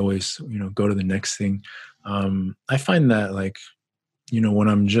anymore. We always, go to the next thing. I find that like, when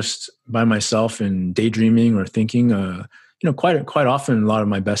I'm just by myself and daydreaming or thinking, quite often a lot of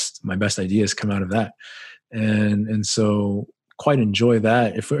my best ideas come out of that. And so quite enjoy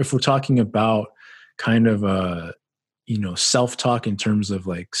that. If we're talking about kind of self-talk in terms of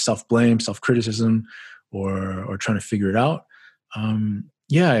like self-blame, self-criticism, or trying to figure it out.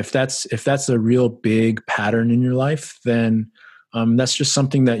 Yeah, if that's a real big pattern in your life, then that's just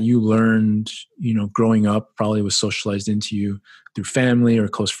something that you learned, growing up, probably was socialized into you through family or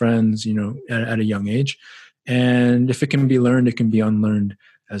close friends, at a young age. And if it can be learned, it can be unlearned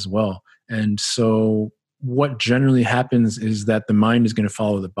as well. And so what generally happens is that the mind is going to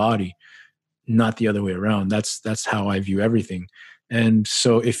follow the body, not the other way around. That's how I view everything. And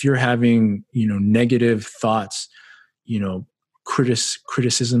so if you're having, negative thoughts, you know,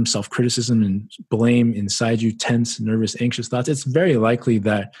 criticism, self-criticism, and blame inside you, tense, nervous, anxious thoughts, it's very likely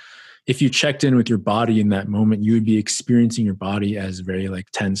that if you checked in with your body in that moment, you would be experiencing your body as very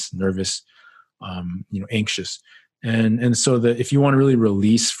like tense, nervous, anxious. And so that if you want to really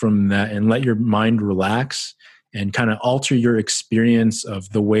release from that and let your mind relax and kind of alter your experience of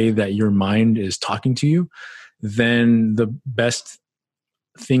the way that your mind is talking to you, then the best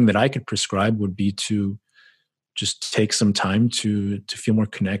thing that I could prescribe would be to just take some time to feel more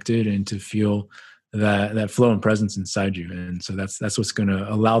connected and to feel that flow and presence inside you. And so that's what's going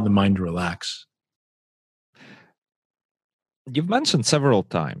to allow the mind to relax. You've mentioned several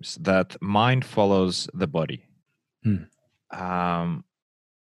times that mind follows the body.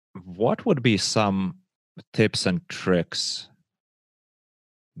 What would be some tips and tricks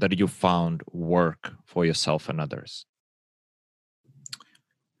that you found work for yourself and others?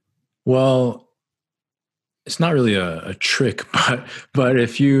 Well, it's not really a trick, but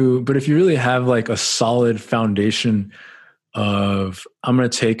if you really have like a solid foundation of, I'm going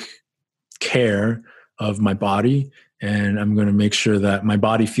to take care of my body and I'm going to make sure that my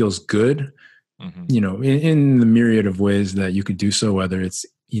body feels good, in the myriad of ways that you could do so, whether it's,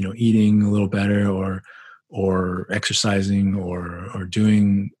 eating a little better or exercising or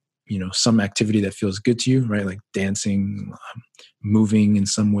doing, some activity that feels good to you, right? Like dancing, moving in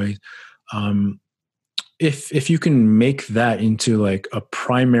some way. If you can make that into like a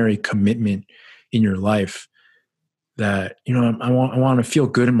primary commitment in your life, that I want to feel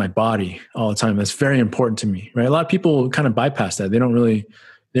good in my body all the time. That's very important to me, right? A lot of people kind of bypass that. They don't really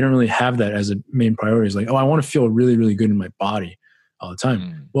have that as a main priority. It's like, oh, I want to feel really, really good in my body all the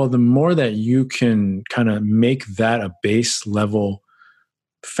time. Well, the more that you can kind of make that a base level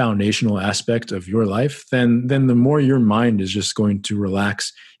foundational aspect of your life, then the more your mind is just going to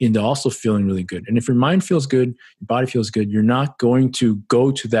relax into also feeling really good. And if your mind feels good, your body feels good, you're not going to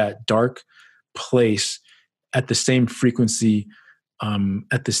go to that dark place at the same frequency,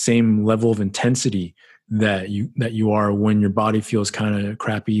 at the same level of intensity that you are when your body feels kind of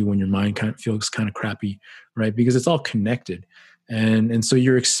crappy, when your mind kind of feels kind of crappy, right? Because it's all connected. And so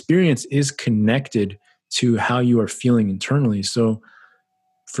your experience is connected to how you are feeling internally. So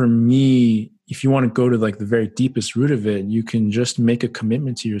for me, if you want to go to like the very deepest root of it, you can just make a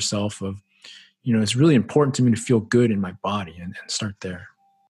commitment to yourself of, it's really important to me to feel good in my body, and start there.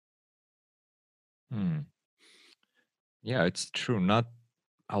 Yeah, it's true. Not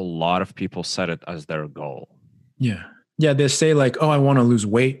a lot of people set it as their goal. Yeah. Yeah. They say like, oh, I want to lose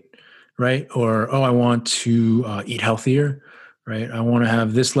weight, right? Or, oh, I want to eat healthier, right? I want to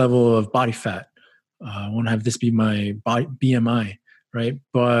have this level of body fat. I want to have this be my body BMI, right?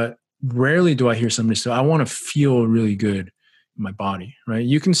 But rarely do I hear somebody say, I want to feel really good in my body, right?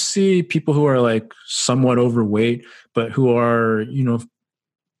 You can see people who are like somewhat overweight, but who are,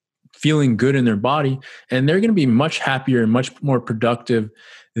 feeling good in their body, and they're going to be much happier and much more productive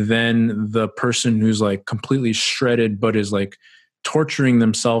than the person who's like completely shredded but is like torturing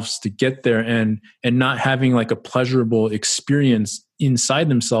themselves to get there and not having like a pleasurable experience inside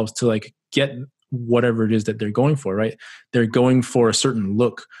themselves to like get whatever it is that they're going for, right? They're going for a certain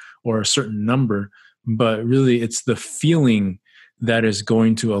look or a certain number, but really it's the feeling that is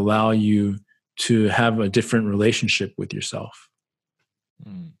going to allow you to have a different relationship with yourself.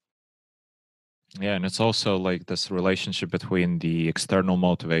 Yeah, and it's also like this relationship between the external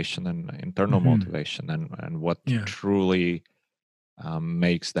motivation and internal motivation, and what truly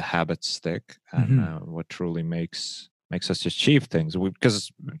makes the habits stick, and what truly makes us achieve things.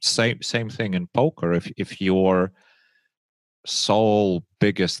 Because same thing in poker. If your sole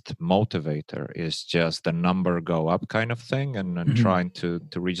biggest motivator is just the number go up kind of thing, and trying to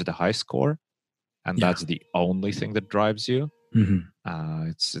reach the high score, and that's the only thing that drives you,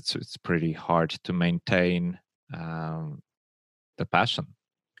 it's pretty hard to maintain the passion.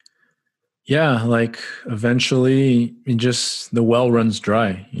 Yeah, like eventually the well runs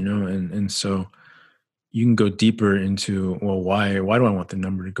dry, and so you can go deeper into, well, why do I want the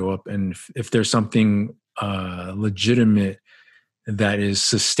number to go up? And if there's something legitimate that is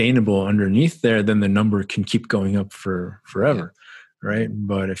sustainable underneath there, then the number can keep going up for forever, right?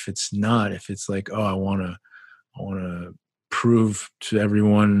 But if it's not, if it's like, oh, I want to prove to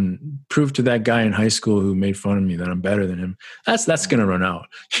everyone, prove to that guy in high school who made fun of me that I'm better than him, that's going to run out,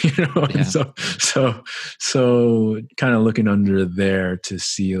 And so kind of looking under there to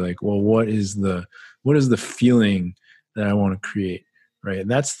see like, well, what is the feeling that I want to create, right?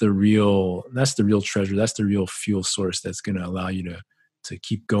 That's the real treasure. That's the real fuel source that's going to allow you to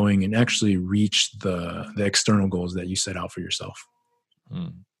keep going and actually reach the external goals that you set out for yourself.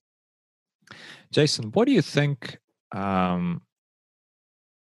 Jason, what do you think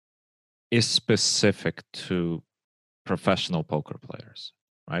is specific to professional poker players,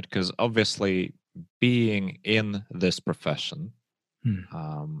 right? Because obviously being in this profession,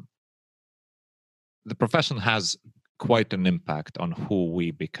 the profession has quite an impact on who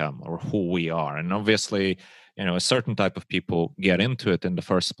we become or who we are. And obviously, a certain type of people get into it in the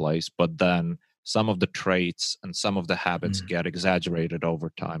first place, but then some of the traits and some of the habits get exaggerated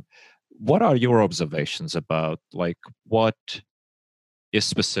over time. What are your observations about like what is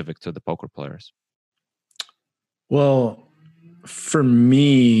specific to the poker players? Well, for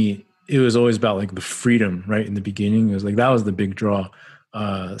me, it was always about like the freedom, right? In the beginning, it was like, that was the big draw.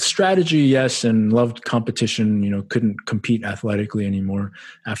 Strategy, yes, and loved competition, couldn't compete athletically anymore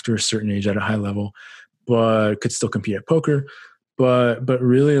after a certain age at a high level, but could still compete at poker. But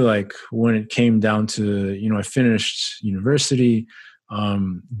really, like when it came down to, I finished university,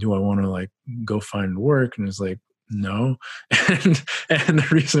 do I want to like go find work? And it's like, no. And the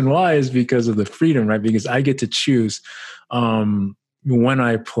reason why is because of the freedom, right? Because I get to choose when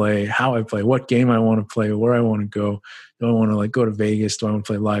I play, how I play, what game I want to play, where I want to go. Do I want to like go to Vegas? Do I want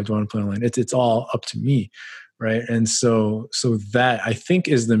to play live? Do I want to play online? It's all up to me, right? And so that I think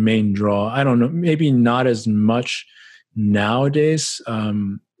is the main draw. I don't know, maybe not as much nowadays. I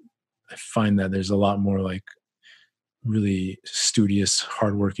find that there's a lot more like really studious,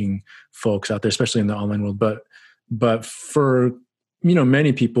 hardworking folks out there, especially in the online world. But for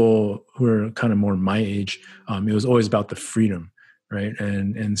many people who are kind of more my age, it was always about the freedom, right?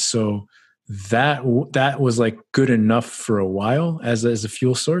 And so that was like good enough for a while as a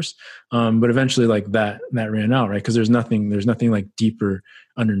fuel source, but eventually like that ran out, right? Because there's nothing like deeper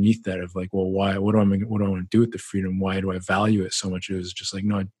underneath that of like, well, why? What do I want to do with the freedom? Why do I value it so much? It was just like,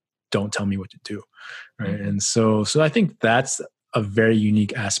 no, don't tell me what to do, right? Mm-hmm. And so I think that's a very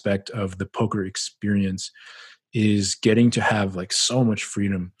unique aspect of the poker experience, is getting to have like so much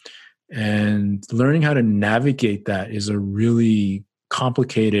freedom, and learning how to navigate that is a really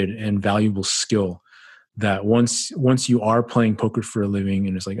complicated and valuable skill that once you are playing poker for a living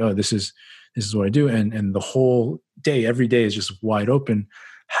and it's like, oh, this is what I do, and the whole day, every day is just wide open.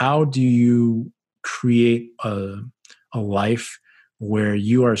 How do you create a life where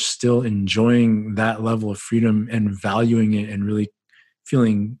you are still enjoying that level of freedom and valuing it and really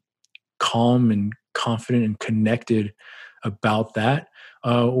feeling calm and confident and connected about that,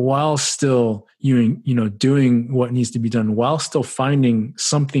 while still doing what needs to be done, while still finding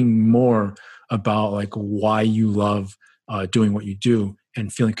something more about like why you love doing what you do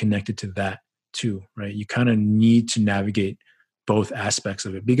and feeling connected to that too, right? You kind of need to navigate both aspects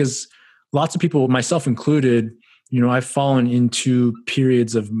of it, because lots of people, myself included, I've fallen into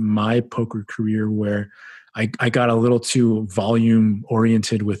periods of my poker career where I got a little too volume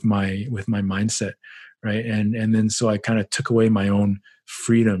oriented with my mindset, right? And then so I kind of took away my own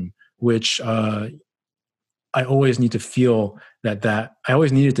freedom, which I always need to feel that I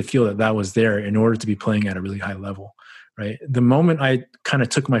always needed to feel that was there in order to be playing at a really high level, right? The moment I kind of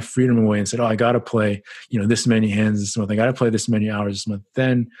took my freedom away and said, oh, I got to play, this many hands this month, I got to play this many hours this month,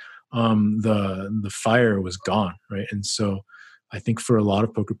 then the fire was gone, right? And so I think for a lot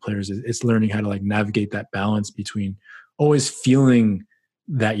of poker players, it's learning how to like navigate that balance between always feeling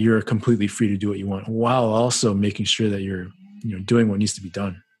that you're completely free to do what you want, while also making sure that you're doing what needs to be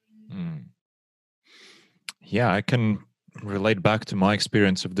done. Yeah, I can relate back to my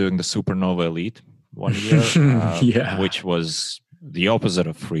experience of doing the Supernova Elite 1 year, which was the opposite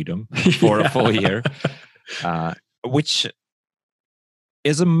of freedom for a full year, which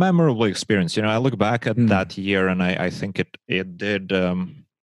is a memorable experience. I look back at that year and I think it did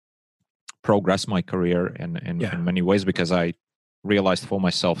progress my career in many ways, because I realized for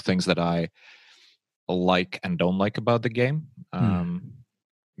myself things that I like and don't like about the game,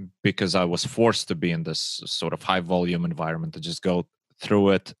 because I was forced to be in this sort of high volume environment to just go through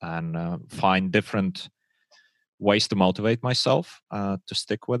it and find different ways to motivate myself to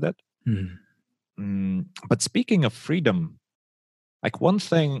stick with it. But speaking of freedom, like one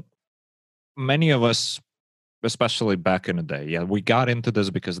thing many of us, especially back in the day, we got into this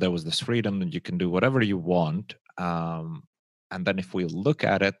because there was this freedom that you can do whatever you want. And then if we look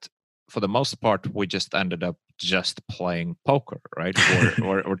at it, for the most part, we just ended up just playing poker, right?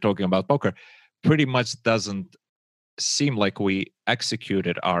 Or talking about poker. Pretty much doesn't seem like we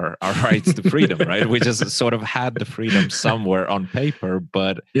executed our rights to freedom, right? We just sort of had the freedom somewhere on paper,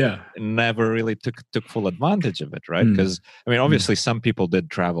 but never really took full advantage of it, right? Because I mean, obviously, some people did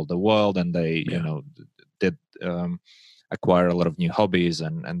travel the world and they, did acquire a lot of new hobbies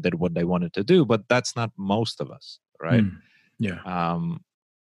and did what they wanted to do, but that's not most of us, right?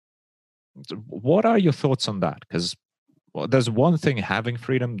 What are your thoughts on that? Because there's one thing having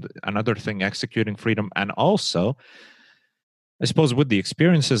freedom, another thing executing freedom, and also, I suppose, with the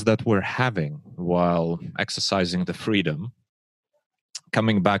experiences that we're having while exercising the freedom,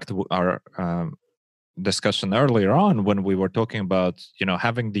 coming back to our discussion earlier on when we were talking about,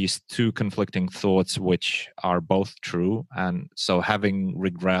 having these two conflicting thoughts, which are both true. And so having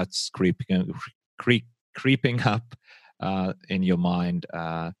regrets creeping up in your mind,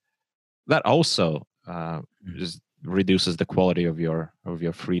 that also just reduces the quality of your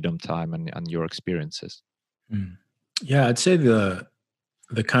freedom time and your experiences. Yeah, I'd say the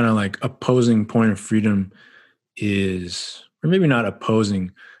kind of like opposing point of freedom is, or maybe not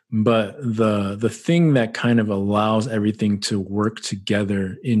opposing, but the thing that kind of allows everything to work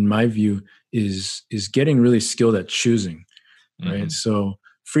together, in my view, is getting really skilled at choosing, right? So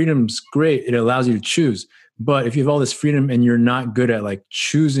freedom's great; it allows you to choose. But if you have all this freedom and you're not good at like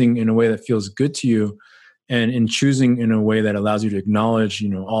choosing in a way that feels good to you, and in choosing in a way that allows you to acknowledge,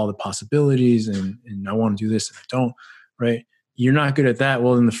 all the possibilities, and I want to do this and I don't, right? You're not good at that.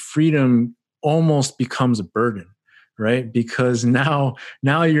 Well, then the freedom almost becomes a burden, right? Because now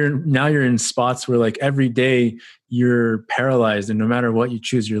you're in spots where like every day you're paralyzed, and no matter what you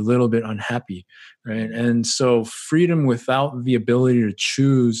choose, you're a little bit unhappy, right? And so freedom without the ability to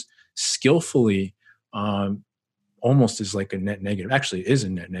choose skillfully almost is like a net negative. Actually, it is a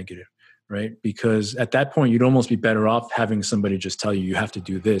net negative, right? Because at that point, you'd almost be better off having somebody just tell you have to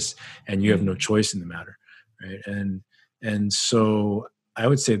do this, and you have no choice in the matter, right? And so I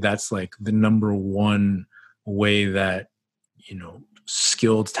would say that's like the number one way that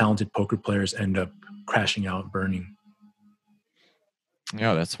skilled, talented poker players end up crashing out, burning.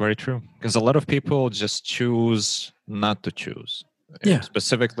 Yeah, that's very true. Because a lot of people just choose not to choose. Yeah.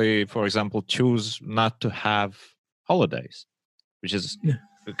 Specifically, for example, choose not to have holidays, which is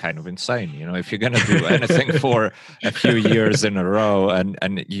kind of insane. If you're going to do anything for a few years in a row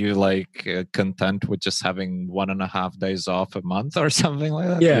and you like content with just having 1.5 days off a month or something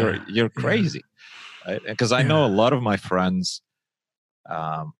like that, you're crazy. Because I know a lot of my friends,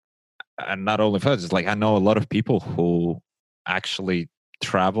 and not only friends, like I know a lot of people who actually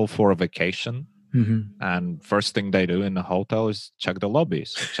travel for a vacation. And first thing they do in the hotel is check the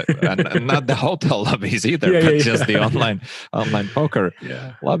lobbies, and not the hotel lobbies either, but just the online poker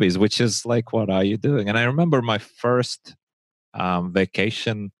lobbies, which is like, what are you doing? And I remember my first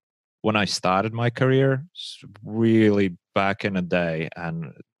vacation when I started my career, really back in the day,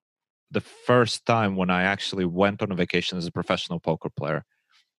 and the first time when I actually went on a vacation as a professional poker player,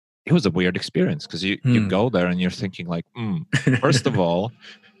 it was a weird experience because you go there and you're thinking like, first of all,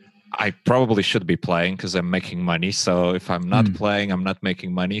 I probably should be playing because I'm making money. So if I'm not playing, I'm not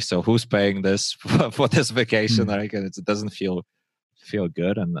making money. So who's paying this for this vacation? It doesn't feel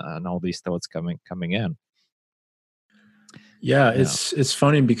good, and all these thoughts coming in. Yeah, it's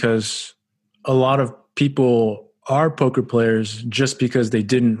funny because a lot of people are poker players just because they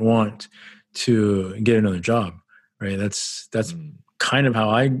didn't want to get another job, right? That's kind of how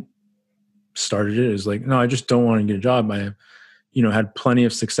I started it. Is like, no, I just don't want to get a job. I had plenty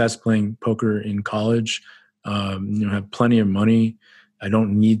of success playing poker in college, have plenty of money. I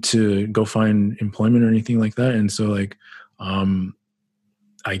don't need to go find employment or anything like that. And so like,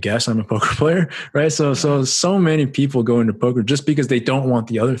 I guess I'm a poker player, right? So many people go into poker just because they don't want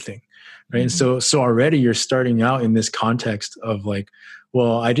the other thing, right? And so already you're starting out in this context of like,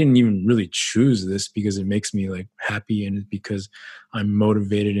 well, I didn't even really choose this because it makes me like happy, and because I'm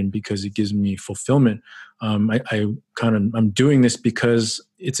motivated, and because it gives me fulfillment. I'm doing this because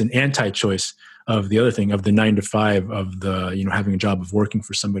it's an anti-choice of the other thing, of the 9 to 5, of the, having a job, of working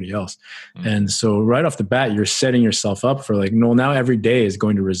for somebody else. And so right off the bat, you're setting yourself up for like, no, now every day is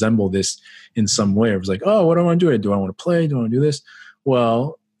going to resemble this in some way. It was like, oh, what do I want to do? Do I want to play? Do I want to do this?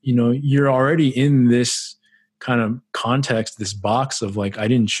 Well, you're already in this kind of context, this box of like, I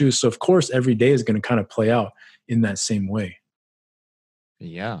didn't choose. So of course, every day is going to kind of play out in that same way.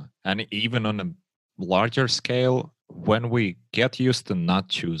 Yeah. And even on a larger scale, when we get used to not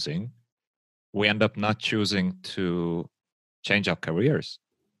choosing, we end up not choosing to change our careers.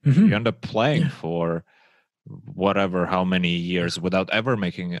 You end up playing for whatever, how many years without ever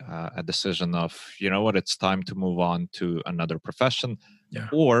making a decision of, you know what, it's time to move on to another profession.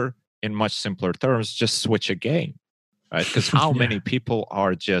 Or in much simpler terms, just switch a game, right? Because how many people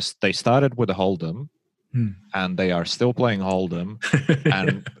are just, they started with Hold'em and they are still playing Hold'em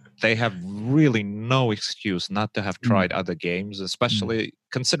and they have really no excuse not to have tried other games, especially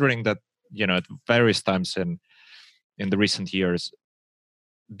considering that, you know, at various times in the recent years,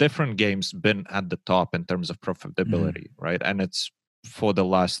 different games been at the top in terms of profitability, right? And it's for the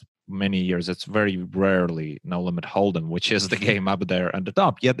last many years, it's very rarely No Limit Hold'em, which is the game up there at the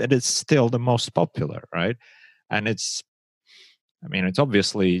top, yet it is still the most popular, right? And it's, I mean, it's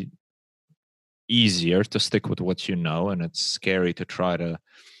obviously easier to stick with what you know, and it's scary to try to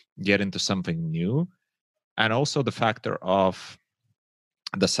get into something new. And also the factor of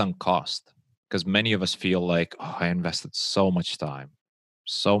the sunk cost, because many of us feel like, oh, I invested so much time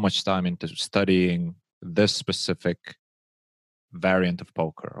into studying this specific variant of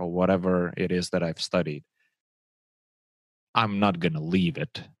poker or whatever it is that I've studied. I'm not going to leave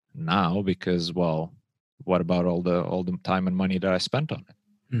it now because, well, what about all the time and money that I spent on it?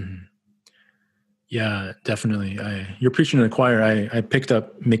 Yeah, definitely. You're preaching to the choir. I picked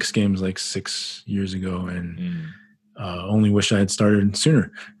up mixed games like 6 years ago and only wish I had started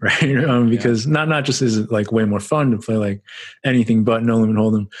sooner, right? Because not just is it like way more fun to play like anything but No Limit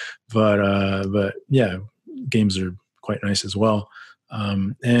Hold'em, but yeah, games are quite nice as well.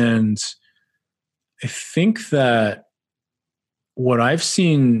 And I think that what I've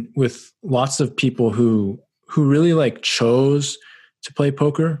seen with lots of people who really like chose to play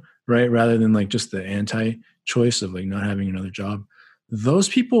poker, right, rather than like just the anti-choice of like not having another job, those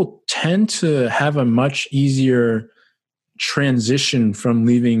people tend to have a much easier transition from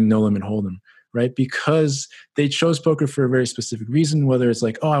leaving No Limit Hold'em, right? Because they chose poker for a very specific reason, whether it's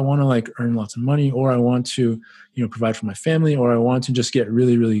like, oh, I want to like earn lots of money, or I want to, you know, provide for my family, or I want to just get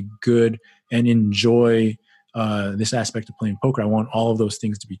really, really good and enjoy this aspect of playing poker. I want all of those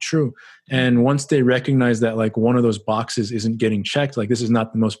things to be true. And once they recognize that like one of those boxes isn't getting checked, like this is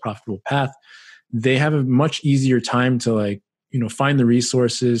not the most profitable path, they have a much easier time to like, you know, find the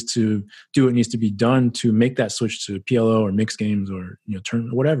resources to do what needs to be done to make that switch to PLO or mixed games or, you know, turn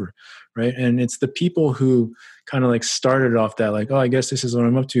whatever, right? And it's the people who kind of like started off that like, oh, I guess this is what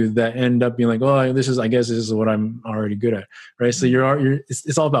I'm up to, that end up being like, oh, I guess this is what I'm already good at, right? So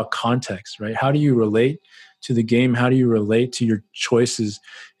it's all about context, right? How do you relate to the game? How do you relate to your choices?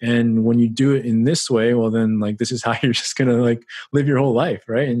 And when you do it in this way, well, then like this is how you're just gonna like live your whole life,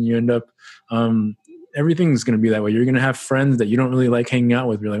 right? And you end up everything's going to be that way. You're going to have friends that you don't really like hanging out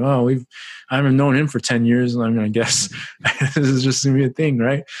with. You're like, oh, I haven't known him for 10 years. And I guess this is just going to be a thing,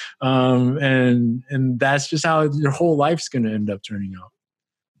 right? And that's just how your whole life's going to end up turning out.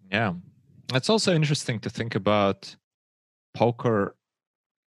 Yeah. It's also interesting to think about poker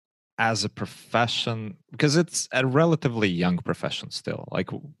as a profession, because it's a relatively young profession still. Like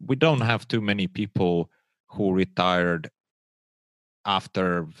we don't have too many people who retired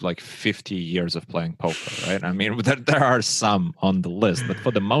after like 50 years of playing poker, right? I mean, there are some on the list, but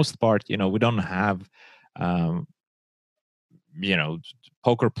for the most part, you know, we don't have, you know,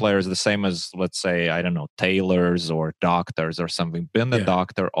 poker players the same as, let's say, I don't know, tailors or doctors or something, been a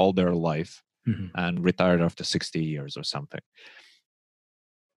doctor all their life and retired after 60 years or something.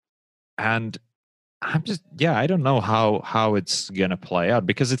 And I'm just, I don't know how it's going to play out,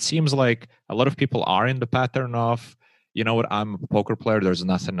 because it seems like a lot of people are in the pattern of, you know what, I'm a poker player. There's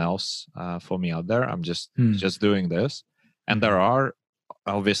nothing else for me out there. I'm just doing this. And there are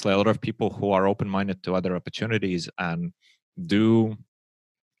obviously a lot of people who are open-minded to other opportunities and do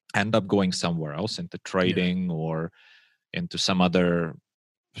end up going somewhere else into trading or into some other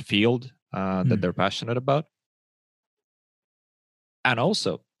field that they're passionate about. And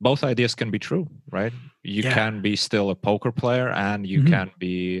also, both ideas can be true, right? You can be still a poker player and you can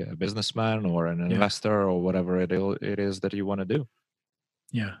be a businessman or an investor or whatever it is that you want to do.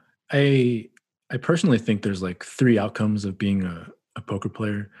 Yeah. I personally think there's like 3 outcomes of being a poker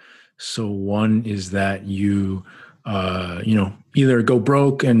player. So one is that you, you know, either go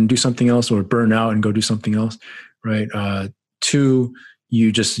broke and do something else or burn out and go do something else, right? 2,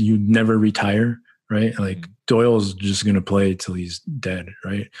 you never retire, right? Like Doyle's just going to play till he's dead,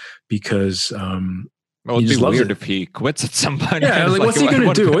 right? Because well, it'd be weird if he quits at some point. Yeah, like what's he going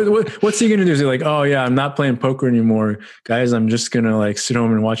to do? What's he going to do? Is he like, oh yeah, I'm not playing poker anymore, guys. I'm just going to like sit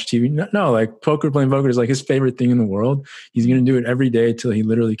home and watch TV. No, like playing poker is like his favorite thing in the world. He's going to do it every day till he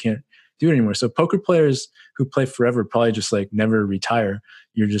literally can't do it anymore. So poker players who play forever probably just like never retire.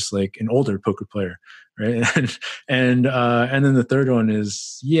 You're just like an older poker player, right? And then the third one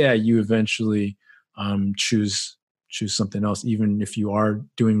is, yeah, you eventually choose something else. Even if you are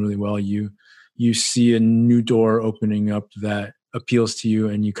doing really well, you see a new door opening up that appeals to you,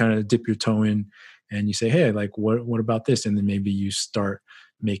 and you kind of dip your toe in and you say, hey, like what about this? And then maybe you start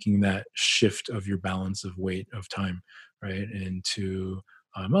making that shift of your balance of weight of time, right? Into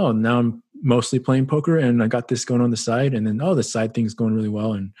oh, now I'm mostly playing poker and I got this going on the side, and then oh, the side thing's going really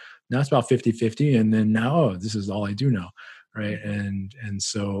well, and now it's about 50-50, and then now, oh, this is all I do now, right? And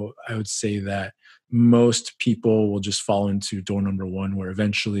so I would say that most people will just fall into door number one, where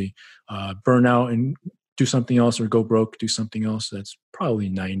eventually burn out and do something else, or go broke, do something else. That's probably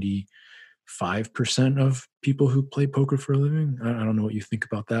 95% of people who play poker for a living. I don't know what you think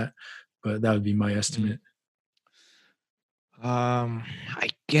about that, but that would be my estimate. I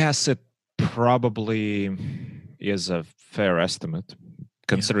guess it probably is a fair estimate,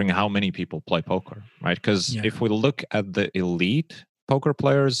 considering how many people play poker, right? Because if we look at the elite poker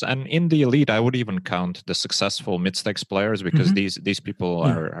players, and in the elite, I would even count the successful mid-stakes players, because these people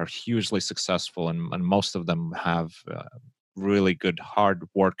are hugely successful, and most of them have really good hard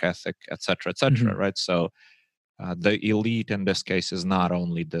work ethic, etc., right? So the elite in this case is not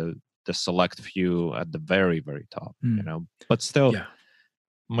only the select few at the very, very top, but still,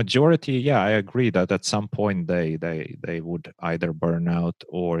 majority, I agree that at some point they would either burn out,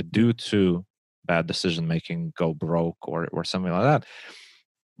 or due to bad decision making go broke, or something like that.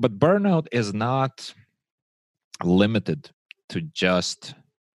 But burnout is not limited to just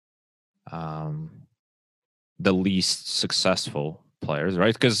the least successful players,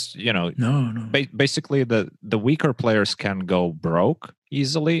 right? Because basically the weaker players can go broke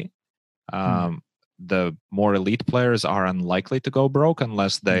easily. The more elite players are unlikely to go broke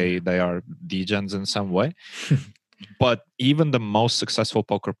unless they are degens in some way. But even the most successful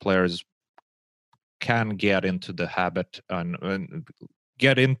poker players can get into the habit and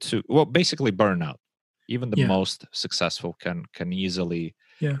get into, well, basically burnout. Even the most successful can easily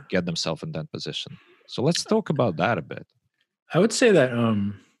get themselves in that position. So let's talk about that a bit. I would say that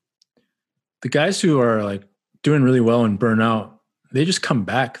the guys who are like doing really well and burn out, they just come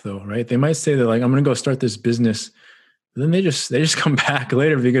back though, right? They might say that like, I'm going to go start this business. But then they just come back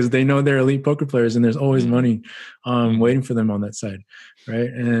later because they know they're elite poker players, and there's always money waiting for them on that side, right?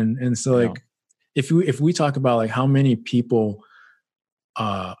 And so like if we talk about like how many people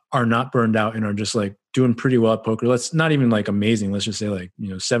are not burned out and are just like doing pretty well at poker, let's not even like amazing, let's just say like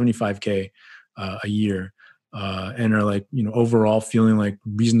 75K a year, and are like overall feeling like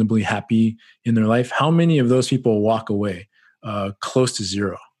reasonably happy in their life, how many of those people walk away close to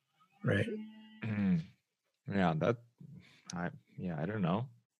zero, right? I don't know.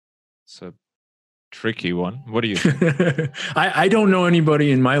 It's a tricky one. What do you think? I don't know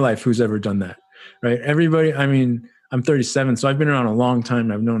anybody in my life who's ever done that, right? Everybody, I mean, I'm 37, so I've been around a long time.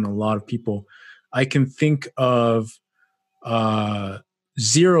 And I've known a lot of people. I can think of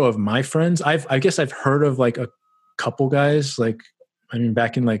zero of my friends. I guess I've heard of like a couple guys. Like, I mean,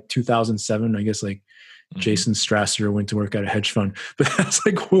 back in like 2007, I guess like Jason Strasser went to work at a hedge fund, but that's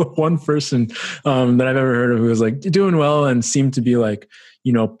like one person that I've ever heard of who was like doing well and seemed to be like,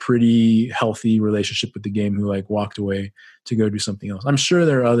 pretty healthy relationship with the game, who like walked away to go do something else. I'm sure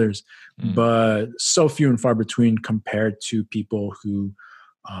there are others, but so few and far between compared to people who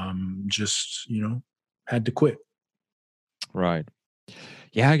just, had to quit. Right.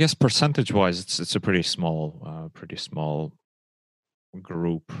 Yeah, I guess percentage wise, it's a pretty small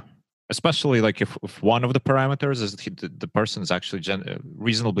group. Especially like if one of the parameters is the person is actually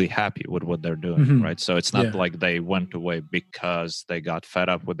reasonably happy with what they're doing, right? So it's not like they went away because they got fed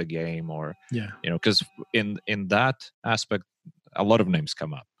up with the game, or because in that aspect, a lot of names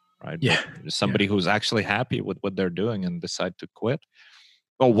come up, right? Yeah, but somebody who's actually happy with what they're doing and decide to quit.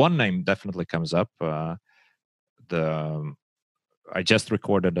 Well, one name definitely comes up. I just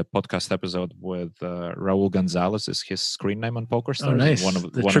recorded a podcast episode with Raul Gonzalez, is his screen name on PokerStars. Oh, nice.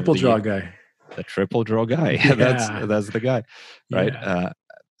 The triple draw guy. The triple draw guy. That's the guy, right? Yeah.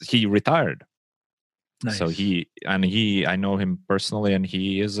 He retired. Nice. So I know him personally, and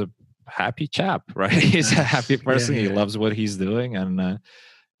he is a happy chap, right? He's a happy person. He loves what he's doing, and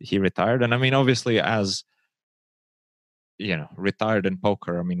he retired. And I mean, obviously, as retired in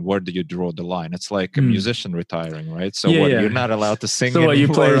poker, I mean, where do you draw the line? It's like a musician retiring, right? So you're not allowed to sing so anymore. You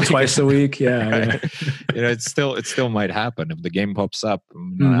play twice a week? Yeah. It still might happen if the game pops up.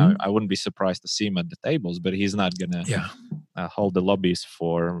 I wouldn't be surprised to see him at the tables, but he's not gonna hold the lobbies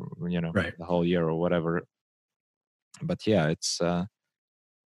for the whole year or whatever. But it's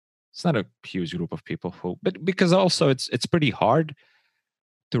It's not a huge group of people who, but because also it's pretty hard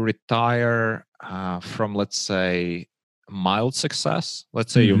to retire from, let's say, mild success.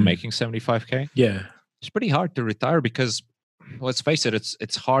 Let's say you're making 75K. Yeah. It's pretty hard to retire because, let's face it,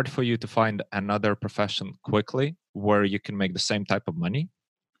 it's hard for you to find another profession quickly where you can make the same type of money.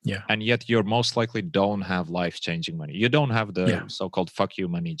 Yeah. And yet you're most likely don't have life-changing money. You don't have the so-called fuck you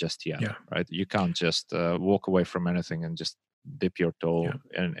money just yet, right? You can't just walk away from anything and just dip your toe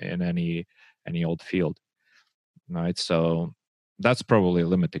in any old field, right? So that's probably a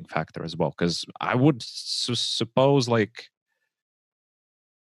limiting factor as well. Because I would suppose, like,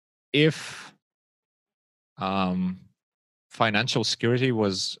 if financial security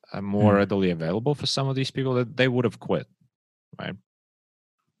was more readily available for some of these people, that they would have quit, right?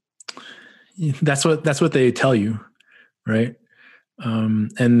 That's what they tell you, right?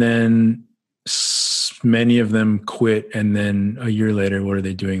 And then many of them quit, and then a year later, what are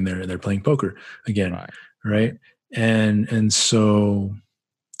they doing? They're playing poker again, right? And so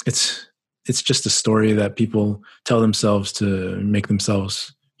it's just a story that people tell themselves to make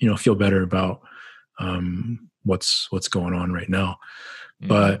themselves, feel better about what's going on right now.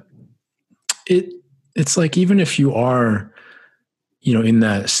 But it's like, even if you are, in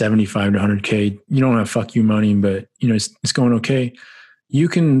that 75 to 100K, you don't have fuck you money, but it's going okay. You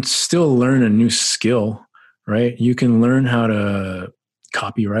can still learn a new skill, right? You can learn how to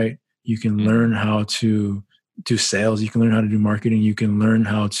copyright. You can learn how to do sales. You can learn how to do marketing. You can learn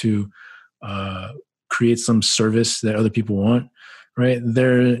how to create some service that other people want, right?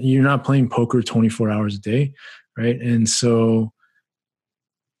 You're not playing poker 24 hours a day, right? And so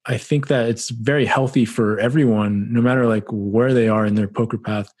I think that it's very healthy for everyone, no matter like where they are in their poker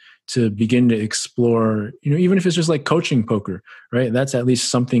path, to begin to explore, even if it's just like coaching poker, right? That's at least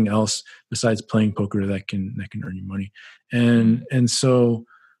something else besides playing poker that can earn you money. And so,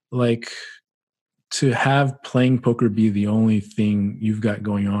 like, to have playing poker be the only thing you've got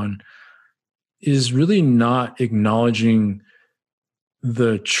going on is really not acknowledging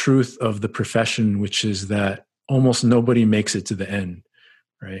the truth of the profession, which is that almost nobody makes it to the end.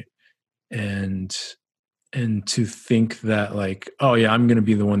 Right. And to think that, like, oh yeah, I'm going to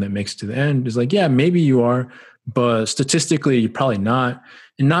be the one that makes it to the end, is like, yeah, maybe you are, but statistically you're probably not.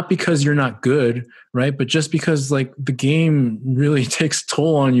 And not because you're not good, right? But just because, like, the game really takes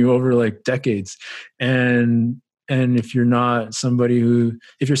toll on you over like decades. And if you're somebody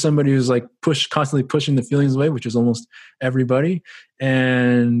who's like constantly pushing the feelings away, which is almost everybody,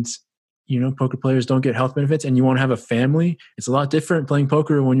 and poker players don't get health benefits, and you want to have a family. It's a lot different playing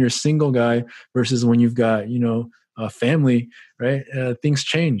poker when you're a single guy versus when you've got, a family, right? Things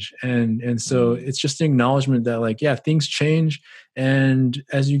change. And so it's just an acknowledgement that, like, yeah, things change. And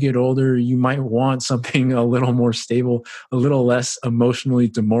as you get older, you might want something a little more stable, a little less emotionally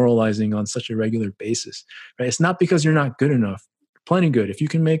demoralizing on such a regular basis, right? It's not because you're not good enough. You're plenty good. If you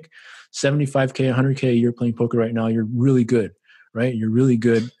can make 75K, 100K a year playing poker right now, you're really good. Right? You're really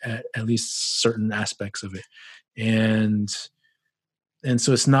good at least certain aspects of it. And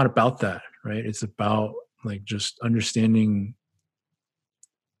so it's not about that, right? It's about, like, just understanding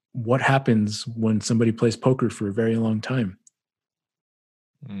what happens when somebody plays poker for a very long time.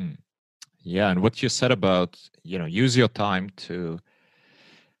 Yeah. And what you said about, use your time to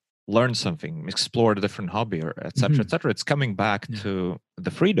learn something, explore a different hobby, or et cetera, et cetera. It's coming back to the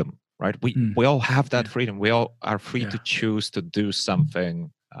freedom. Right? We all have that freedom. We all are free to choose to do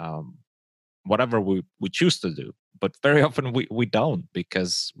something, whatever we choose to do. But very often we don't,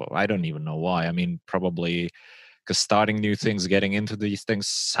 because, well, I don't even know why. I mean, probably because starting new things, getting into these things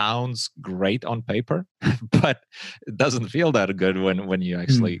sounds great on paper, but it doesn't feel that good when you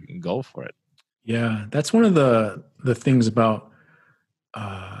actually go for it. Yeah, that's one of the things about,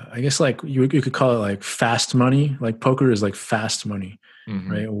 I guess, like, you could call it like fast money. Like, poker is like fast money.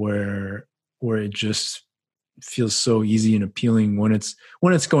 Right, where it just feels so easy and appealing when it's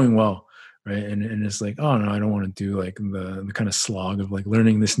going well, right? And it's like, oh no, I don't want to do like the kind of slog of like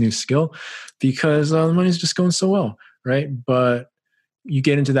learning this new skill, because the money's just going so well, right? But you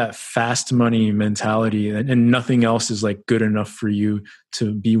get into that fast money mentality, and nothing else is like good enough for you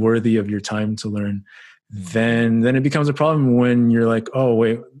to be worthy of your time to learn. Then it becomes a problem when you're like, oh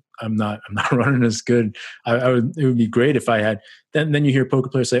wait, I'm not running as good. It would be great if I had. Then you hear poker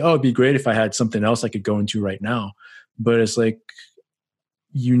players say, "Oh, it'd be great if I had something else I could go into right now." But it's like,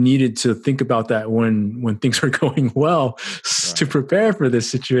 you needed to think about that when things are going well, to prepare for this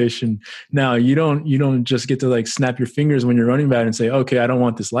situation. Now you don't just get to like snap your fingers when you're running bad and say, "Okay, I don't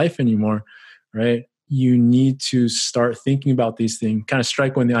want this life anymore," right? You need to start thinking about these things, kind of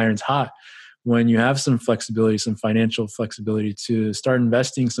strike when the iron's hot, when you have some flexibility, some financial flexibility, to start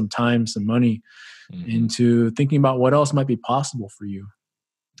investing some time, some money into thinking about what else might be possible for you.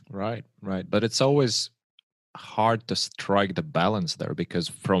 Right. But it's always hard to strike the balance there, because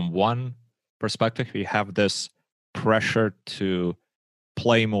from one perspective, you have this pressure to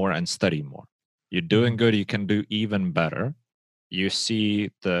play more and study more. You're doing good, you can do even better. You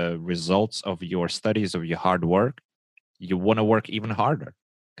see the results of your studies, of your hard work. You want to work even harder,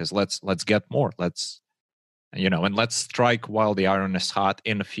 because let's get more. And let's strike while the iron is hot,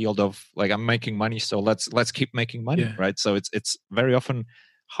 in the field of, like, I'm making money, so let's keep making money. Yeah. Right? So it's very often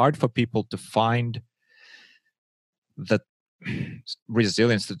hard for people to find that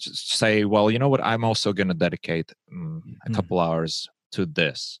resilience to just say, well, you know what, I'm also going to dedicate a couple hours to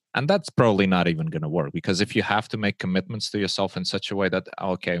this. And that's probably not even going to work, because if you have to make commitments to yourself in such a way that,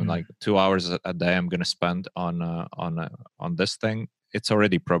 okay, like 2 hours a day I'm going to spend on this thing, it's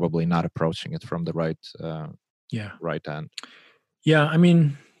already probably not approaching it from the right end. Yeah, I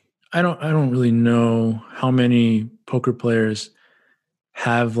mean, I don't really know how many poker players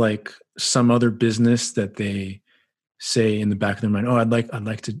have like some other business that they say in the back of their mind, oh, I'd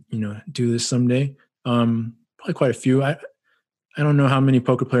like to, do this someday. Probably quite a few. I don't know how many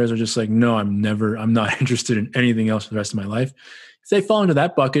poker players are just like, no, I'm not interested in anything else for the rest of my life. If they fall into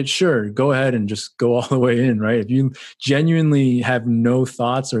that bucket, sure, go ahead and just go all the way in, right? If you genuinely have no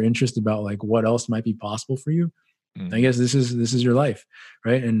thoughts or interest about like what else might be possible for you, I guess this is your life,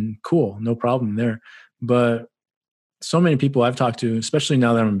 right? And cool, no problem there. But so many people I've talked to, especially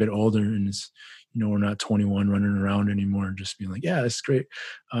now that I'm a bit older and it's, we're not 21 running around anymore and just being like, yeah, this is great.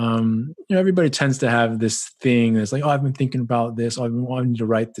 Everybody tends to have this thing that's like, oh, I've been thinking about this. Oh, I've been wanting to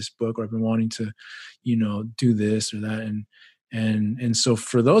write this book, or I've been wanting to, do this or that. And so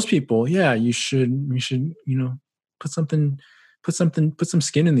for those people, yeah, you should, put some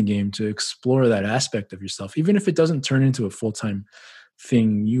skin in the game to explore that aspect of yourself. Even if it doesn't turn into a full-time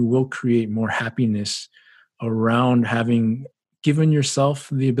thing, you will create more happiness around having given yourself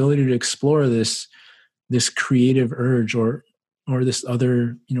the ability to explore this creative urge or this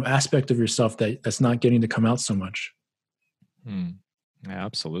other aspect of yourself that's not getting to come out so much. Yeah,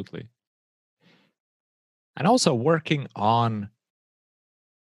 absolutely. And also working on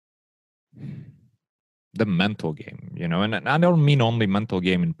the mental game, and I don't mean only mental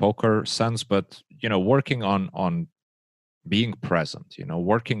game in poker sense, but working on being present,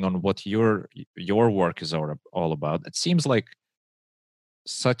 working on what your work is all about. It seems like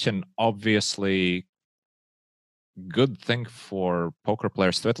such an obviously good thing for poker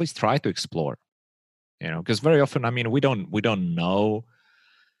players to at least try to explore, because very often, I mean, we don't know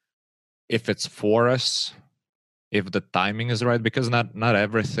if it's for us, if the timing is right, because not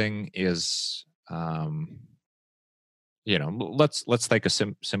everything is let's take a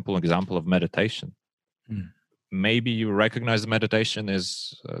simple example of meditation. Maybe you recognize meditation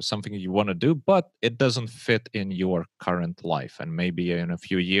is something you want to do, but it doesn't fit in your current life, and maybe in a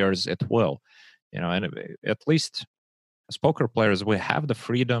few years it will. And at least as poker players, we have the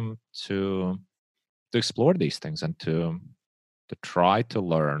freedom to explore these things and to try to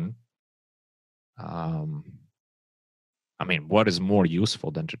learn. I mean, what is more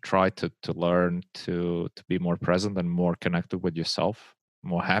useful than to try to learn to be more present and more connected with yourself,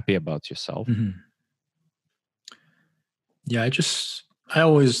 more happy about yourself? Yeah, I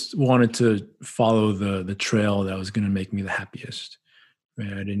always wanted to follow the trail that was going to make me the happiest.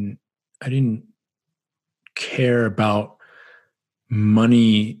 Right? I didn't care about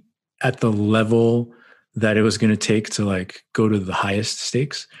money at the level that it was going to take to like go to the highest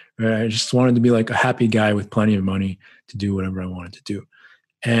stakes. Right? I just wanted to be like a happy guy with plenty of money to do whatever I wanted to do.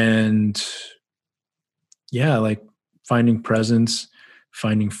 And yeah, like finding presence,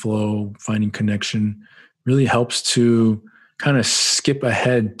 finding flow, finding connection really helps to kind of skip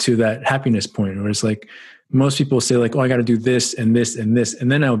ahead to that happiness point where it's like most people say like, oh, I got to do this and this and this,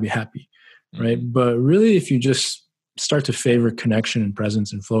 and then I'll be happy. Right. But really, if you just start to favor connection and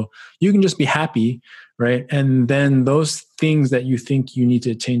presence and flow, you can just be happy. Right. And then those things that you think you need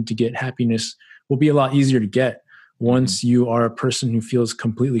to attain to get happiness will be a lot easier to get once you are a person who feels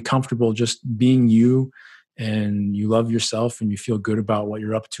completely comfortable just being you, and you love yourself and you feel good about what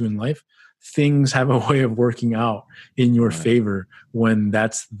you're up to in life. Things have a way of working out in your favor when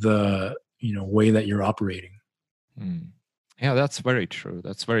that's the way that you're operating. Yeah, that's very true.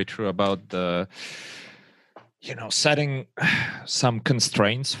 That's very true about the setting some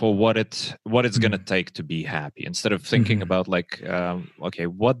constraints for what it's going to take to be happy, instead of thinking about like okay,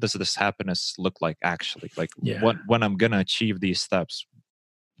 what does this happiness look like actually, like when I'm going to achieve these steps,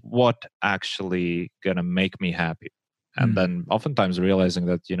 what actually going to make me happy. And then oftentimes realizing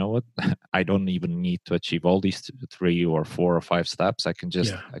that, you know what, I don't even need to achieve all these 3 or 4 or 5 steps. I can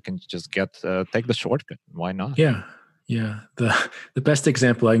just get take the shortcut. Why not? Yeah. The best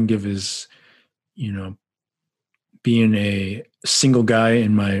example I can give is, being a single guy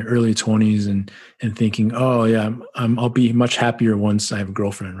in my early 20s and thinking, oh yeah, I'll be much happier once I have a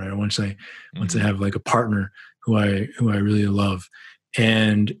girlfriend, right? Or once I have like a partner who I really love.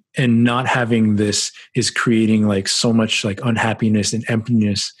 And not having this is creating like so much like unhappiness and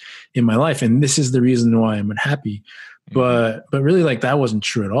emptiness in my life. And this is the reason why I'm unhappy. But really, like, that wasn't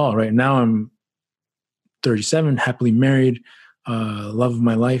true at all. Right now I'm 37, happily married, love of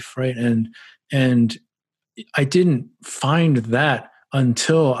my life. Right. And I didn't find that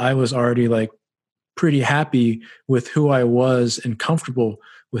until I was already like pretty happy with who I was and comfortable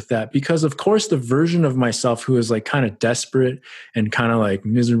with that. Because of course the version of myself who is like kind of desperate and kind of like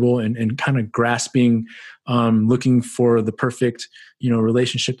miserable and kind of grasping, looking for the perfect,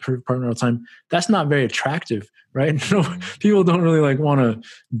 relationship, perfect partner all the time, that's not very attractive, right? People don't really like want to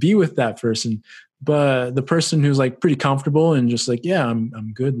be with that person. But the person who's like pretty comfortable and just like, yeah,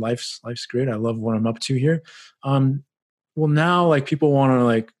 I'm good. Life's great. I love what I'm up to here. Well, now like people want to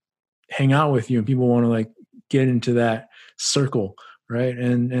like hang out with you and people want to like get into that circle, right?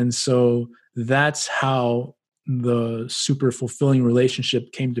 And so that's how the super fulfilling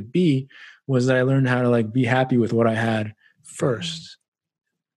relationship came to be, was that I learned how to like be happy with what I had first.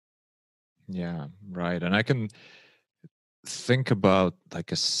 Yeah, right. And I can think about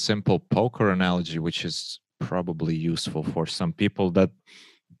like a simple poker analogy, which is probably useful for some people, that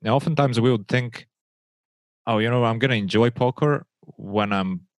oftentimes we would think, oh, I'm going to enjoy poker when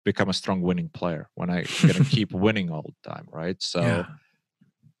I'm become a strong winning player, when I'm going to keep winning all the time, right? So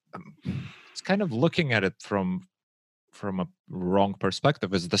it's kind of looking at it from a wrong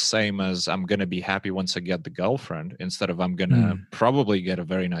perspective. Is the same as I'm going to be happy once I get the girlfriend, instead of I'm going to probably get a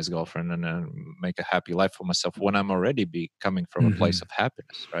very nice girlfriend and make a happy life for myself when I'm already coming from a place of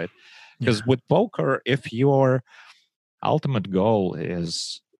happiness, right? Because with poker, if your ultimate goal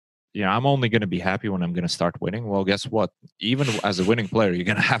is, I'm only going to be happy when I'm going to start winning, well, guess what? Even as a winning player, you're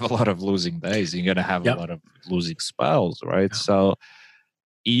going to have a lot of losing days. You're going to have a lot of losing spells, right? So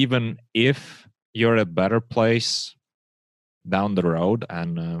even if you're at a better place down the road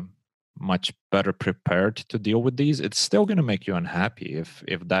and much better prepared to deal with these, it's still going to make you unhappy if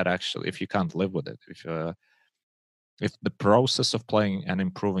you can't live with it. If the process of playing and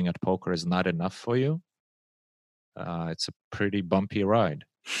improving at poker is not enough for you, it's a pretty bumpy ride.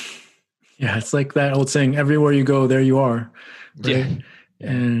 Yeah, it's like that old saying, everywhere you go, there you are. Right. Yeah.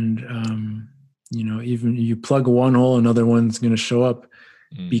 And even you plug one hole, another one's going to show up.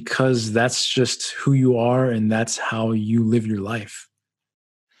 Because that's just who you are and that's how you live your life.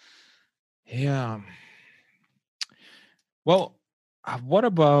 Yeah. Well, what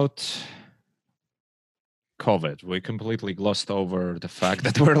about COVID? We completely glossed over the fact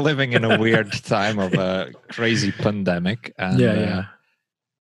that we're living in a weird time of a crazy pandemic. And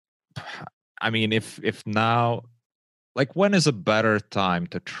I mean, if now, like, when is a better time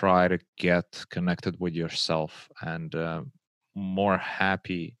to try to get connected with yourself and more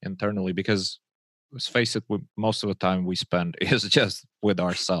happy internally? Because let's face it, most of the time we spend is just with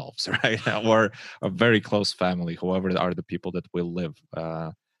ourselves, right? Or a very close family, whoever are the people that we live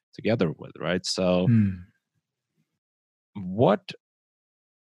together with, right? So what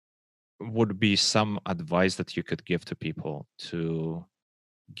would be some advice that you could give to people to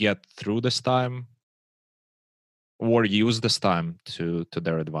get through this time or use this time to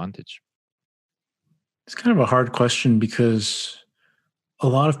their advantage? It's kind of a hard question because a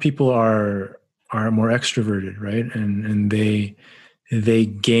lot of people are more extroverted, right? And they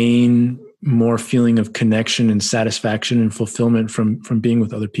gain more feeling of connection and satisfaction and fulfillment from being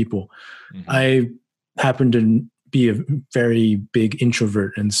with other people. I happen to be a very big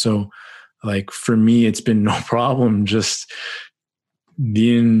introvert, and so like for me, it's been no problem just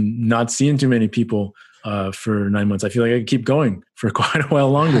not seeing too many people for 9 months. I feel like I could keep going for quite a while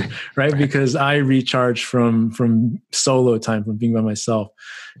longer, right? Because I recharge from solo time, from being by myself.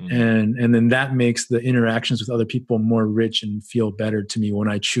 And then that makes the interactions with other people more rich and feel better to me when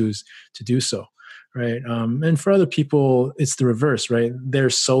I choose to do so, right? And for other people, it's the reverse, right?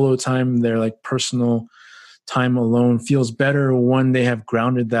 Their solo time, their like personal time alone feels better when they have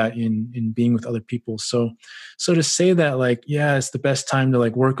grounded that in being with other people. So to say that like, yeah, it's the best time to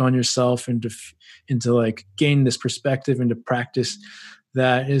like work on yourself and to like gain this perspective and to practice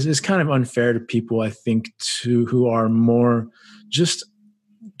that is kind of unfair to people, I think, who are more just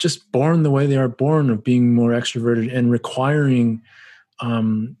born the way they are born, of being more extroverted and requiring,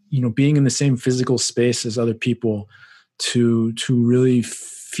 being in the same physical space as other people to really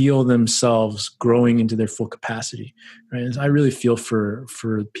feel themselves growing into their full capacity, right? And I really feel for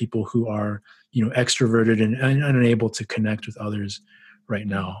people who are, extroverted and unable to connect with others right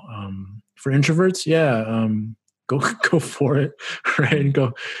now. For introverts, go for it, right? And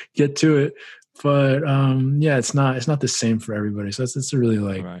go get to it. But it's not the same for everybody. So it's a really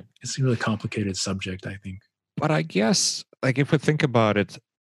Right. it's a really complicated subject, I think. But I guess, like, if we think about it,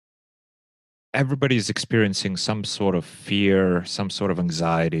 everybody's experiencing some sort of fear, some sort of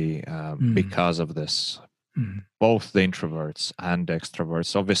anxiety because of this. Both the introverts and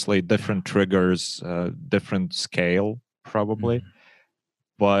extroverts. Obviously, different triggers, different scale, probably.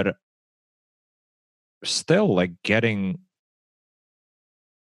 But still, like, getting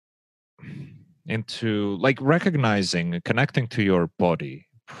into, like, recognizing, connecting to your body,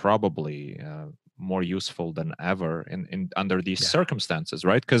 probably more useful than ever in under these circumstances,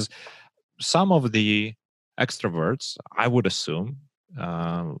 right? Because some of the extroverts, I would assume,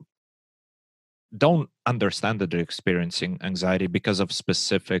 don't understand that they're experiencing anxiety because of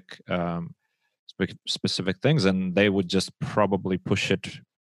specific things, and they would just probably push it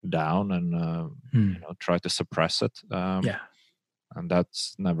down and try to suppress it. And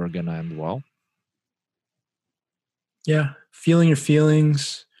that's never gonna end well. Yeah, feeling your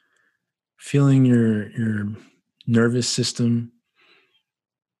feelings, feeling your nervous system,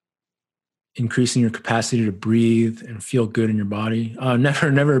 increasing your capacity to breathe and feel good in your body.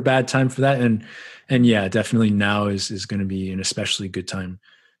 Never a bad time for that. And yeah, definitely now is going to be an especially good time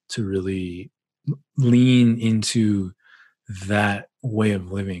to really lean into that way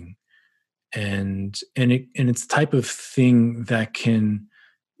of living. And it's the type of thing that can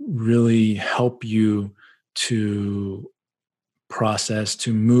really help you to process,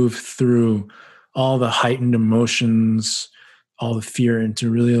 to move through all the heightened emotions, all the fear, and to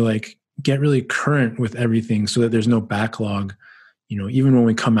really like get really current with everything so that there's no backlog. Even when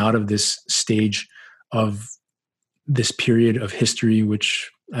we come out of this stage of this period of history,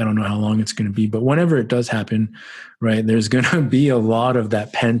 which I don't know how long it's going to be, but whenever it does happen, right, there's going to be a lot of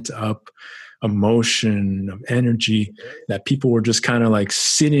that pent up emotion of energy that people were just kind of like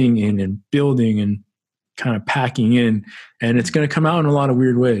sitting in and building and kind of packing in, and it's going to come out in a lot of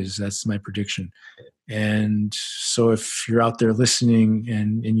weird ways. That's my prediction. And so if you're out there listening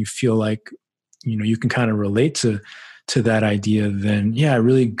and you feel like, you can kind of relate to that idea, then yeah, a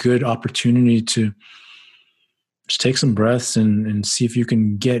really good opportunity to just take some breaths and see if you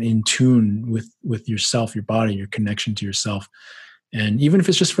can get in tune with yourself, your body, your connection to yourself. And even if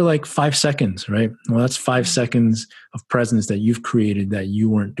it's just for like 5 seconds, right? Well, that's 5 seconds of presence that you've created that you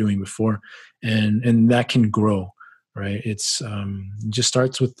weren't doing before. And that can grow, right? It just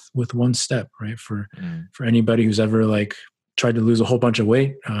starts with one step, right? For anybody who's ever like tried to lose a whole bunch of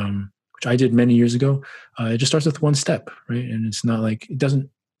weight, which I did many years ago, it just starts with one step, right? And it's not like you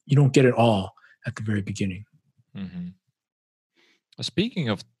don't get it all at the very beginning. Mm-hmm. Speaking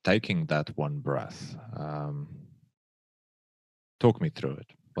of taking that one breath, talk me through it.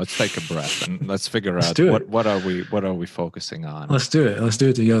 Let's take a breath and let's figure out what are we focusing on. Let's do it. Let's do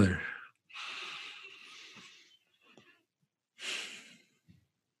it together.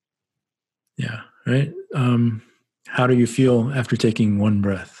 Yeah. Right. How do you feel after taking one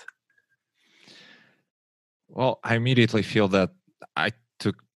breath? Well, I immediately feel that I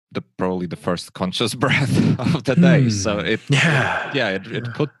took probably the first conscious breath of the day. So it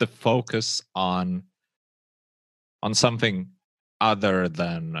put the focus on something other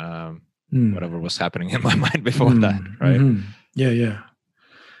than whatever was happening in my mind before that, right?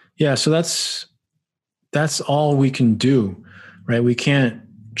 Yeah. So that's all we can do, right? We can't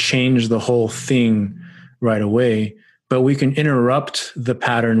change the whole thing right away, but we can interrupt the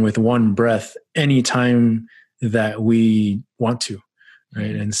pattern with one breath anytime that we want to,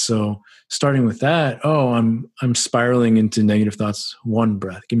 right? And so starting with that, I'm spiraling into negative thoughts. One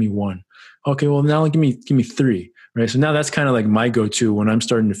breath, give me one. Okay, well now give me 3, right? So now that's kind of like my go-to when I'm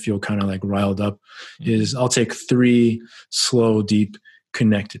starting to feel kind of like riled up, is I'll take 3 slow, deep,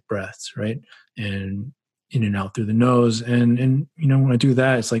 connected breaths, right? And in and out through the nose. And when I do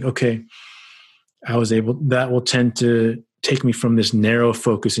that, it's like, okay, that will tend to take me from this narrow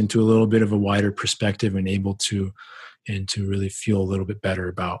focus into a little bit of a wider perspective and to really feel a little bit better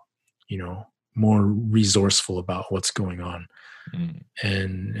about, more resourceful about what's going on.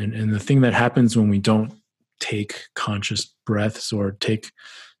 And the thing that happens when we don't take conscious breaths or take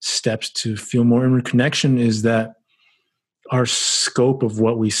steps to feel more inward connection is that our scope of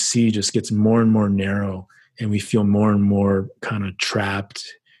what we see just gets more and more narrow, and we feel more and more kind of trapped,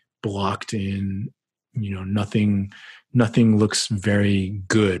 blocked in, nothing looks very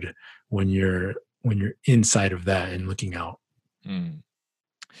good when you're when you're inside of that and looking out?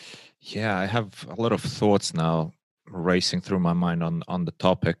 Yeah, I have a lot of thoughts now racing through my mind on the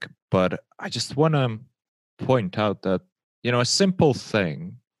topic, but I just want to point out that, a simple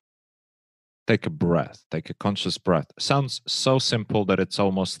thing, take a breath, take a conscious breath, sounds so simple that it's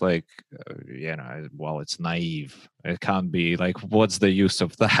almost like, well, it's naive. It can't be like, what's the use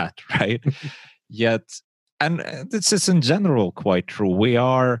of that, right? Yet, and this is in general quite true. We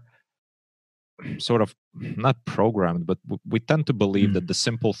are sort of not programmed, but we tend to believe that the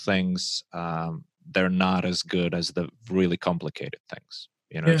simple things, they're not as good as the really complicated things.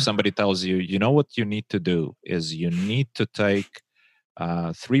 If somebody tells you, what you need to do is you need to take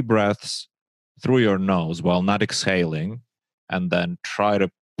 3 breaths through your nose while not exhaling, and then try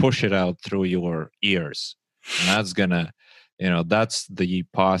to push it out through your ears. And that's gonna, that's the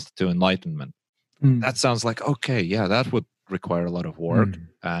path to enlightenment. That sounds like, okay, yeah, that would require a lot of work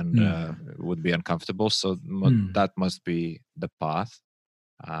and would be uncomfortable. So that must be the path.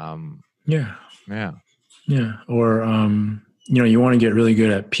 Yeah. Or, you want to get really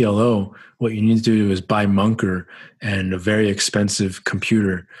good at PLO. What you need to do is buy Munker and a very expensive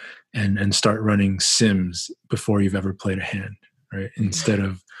computer and start running sims before you've ever played a hand, right? Instead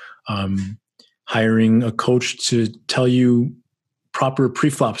of hiring a coach to tell you proper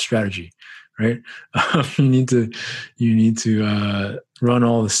pre-flop strategy, right? You need to run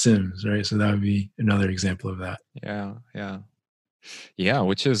all the sims, right? So that would be another example of that. Yeah,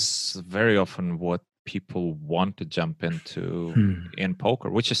 which is very often what people want to jump into in poker,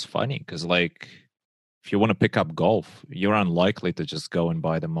 which is funny because, like, if you want to pick up golf, you're unlikely to just go and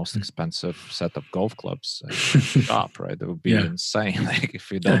buy the most expensive set of golf clubs and shop, right? That would be insane. Like,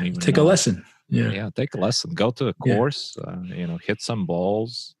 if you don't even take a lesson. Yeah, take a lesson. Go to a course. Hit some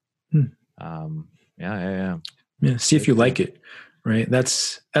balls. See if you like it, right?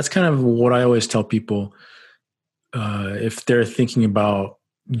 That's kind of what I always tell people if they're thinking about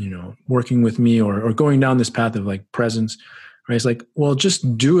working with me or going down this path of like presence, right? It's like, well,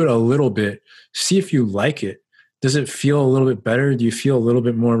 just do it a little bit. See if you like it. Does it feel a little bit better? Do you feel a little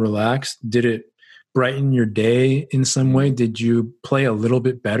bit more relaxed? Did it brighten your day in some way? Did you play a little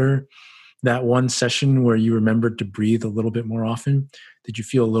bit better that one session where you remembered to breathe a little bit more often? Did you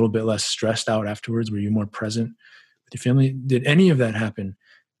feel a little bit less stressed out afterwards? Were you more present with your family? Did any of that happen?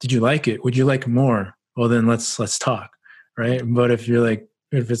 Did you like it? Would you like more? Well, then let's talk, right? But if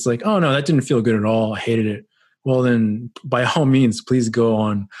it's like, oh no, that didn't feel good at all, I hated it. Well, then by all means, please go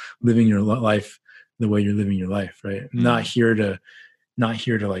on living your life the way you're living your life, right? Not here to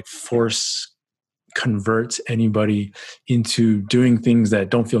like force convert anybody into doing things that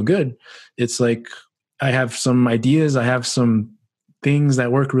don't feel good. It's like, I have some ideas, I have some things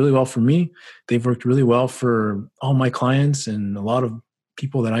that work really well for me. They've worked really well for all my clients and a lot of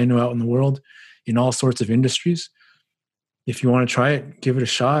people that I know out in the world in all sorts of industries. If you want to try it, give it a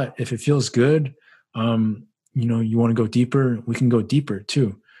shot. If it feels good, you want to go deeper, we can go deeper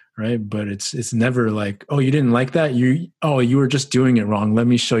too, right? But it's never like, oh, you didn't like that, you were just doing it wrong, let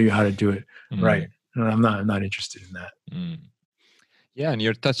me show you how to do it right. No, I'm not interested in that. Yeah, and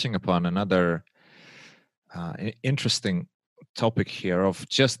you're touching upon another interesting topic here of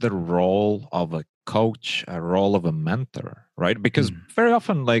just the role of a coach, a role of a mentor, right? Because very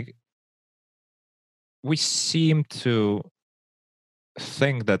often, like, we seem to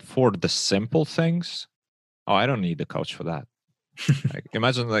think that for the simple things, I don't need a coach for that. Like,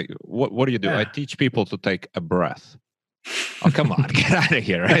 imagine, like, what do you do? I teach people to take a breath. Oh, come on, get out of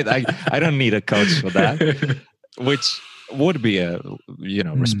here, right? I don't need a coach for that, which would be a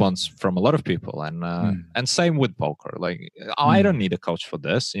response from a lot of people, and same with poker. Like, I don't need a coach for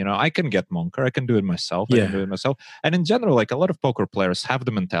this. I can get Munker, I can do it myself. I can do it myself. And in general, like, a lot of poker players have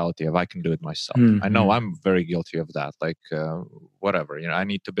the mentality of I can do it myself. I know I'm very guilty of that. Like, whatever, I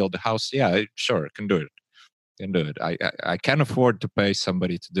need to build a house. Yeah, sure, can do it. I can afford to pay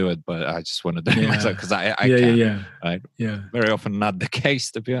somebody to do it, but I just want to do it myself because I can. Right? Yeah. Very often not the case,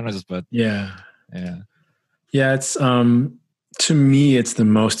 to be honest. But it's to me, it's the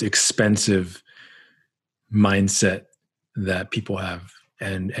most expensive mindset that people have,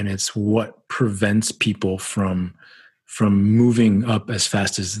 and it's what prevents people from moving up as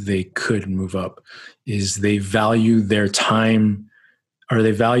fast as they could move up. Is they value their time, or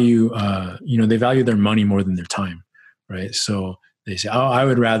they value they value their money more than their time, right? So they say, oh, I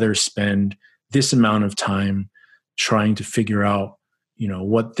would rather spend this amount of time trying to figure out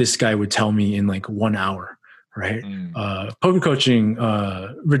what this guy would tell me in like 1 hour, right? Poker coaching,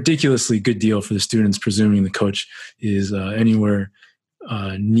 ridiculously good deal for the students, presuming the coach is anywhere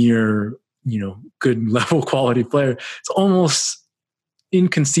near good level quality player. It's almost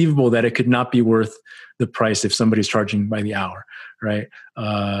inconceivable that it could not be worth the price if somebody's charging by the hour, right?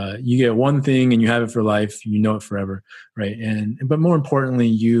 You get one thing and you have it for life, you know it forever, right? But more importantly,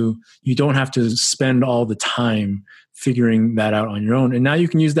 you don't have to spend all the time figuring that out on your own. And now you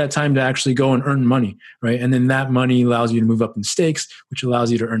can use that time to actually go and earn money, right? And then that money allows you to move up in stakes, which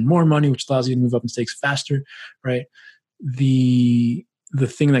allows you to earn more money, which allows you to move up in stakes faster, right? The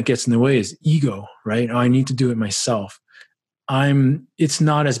thing that gets in the way is ego, right? Oh, I need to do it myself. It's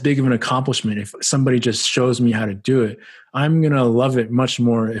not as big of an accomplishment if somebody just shows me how to do it. I'm going to love it much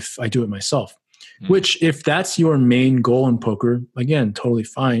more if I do it myself. Which, if that's your main goal in poker, again, totally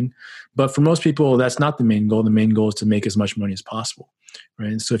fine. But for most people, that's not the main goal. The main goal is to make as much money as possible, right?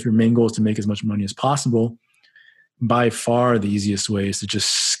 And so if your main goal is to make as much money as possible, by far the easiest way is to just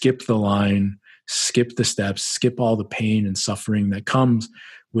skip the line, skip the steps, skip all the pain and suffering that comes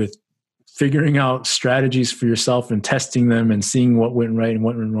with figuring out strategies for yourself and testing them and seeing what went right and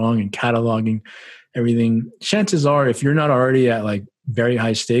what went wrong and cataloging everything. Chances are, if you're not already at like very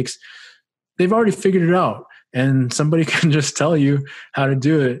high stakes, they've already figured it out, and somebody can just tell you how to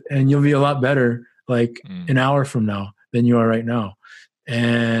do it, and you'll be a lot better like an hour from now than you are right now.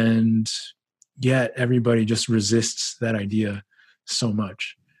 And yet everybody just resists that idea so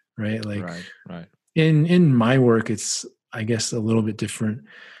much, right? Like right. In my work, it's, I guess, a little bit different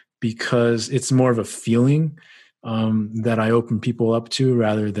because it's more of a feeling that I open people up to,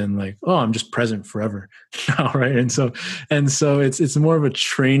 rather than like, oh, I'm just present forever now, right? And so it's more of a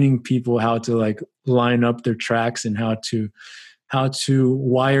training people how to like line up their tracks and how to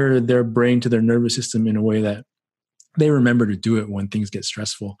wire their brain to their nervous system in a way that they remember to do it when things get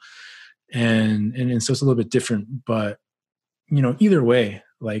stressful. And so it's a little bit different, but either way,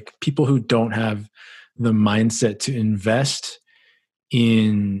 like people who don't have the mindset to invest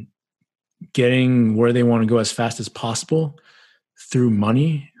in getting where they want to go as fast as possible through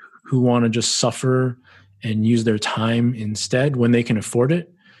money, who want to just suffer and use their time instead when they can afford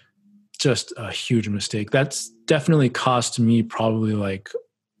it, just a huge mistake. That's definitely cost me probably like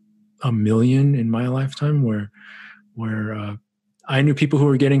 $1 million in my lifetime, where I knew people who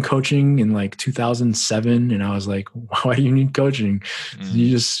were getting coaching in like 2007, and I was like, why do you need coaching?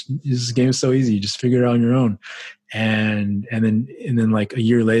 This game is so easy. You just figure it out on your own. And then like a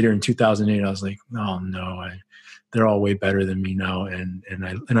year later in 2008, I was like, oh no, they're all way better than me now. And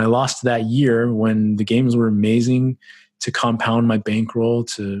I lost that year when the games were amazing, to compound my bankroll,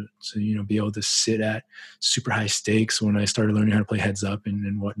 to be able to sit at super high stakes when I started learning how to play heads up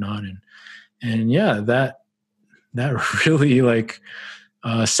and whatnot. And yeah, that really like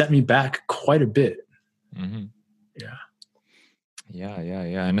set me back quite a bit. Mm-hmm. Yeah.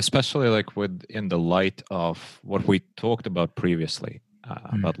 Yeah. And especially like in the light of what we talked about previously,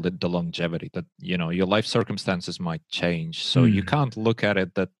 about the longevity, that, your life circumstances might change. So you can't look at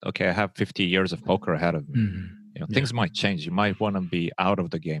it that, okay, I have 50 years of poker ahead of me. Things might change. You might want to be out of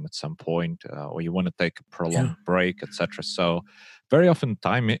the game at some point, or you want to take a prolonged break, etc. So very often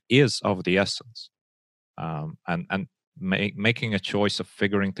time is of the essence. And making a choice of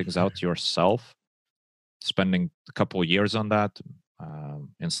figuring things out yourself, spending a couple of years on that,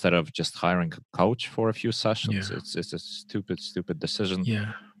 instead of just hiring a coach for a few sessions. It's a stupid decision.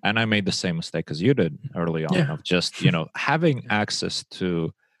 Yeah. And I made the same mistake as you did early on, of just, having access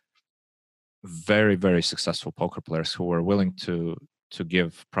to very, very successful poker players who were willing to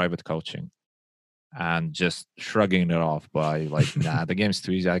give private coaching, and just shrugging it off by like, nah, the game's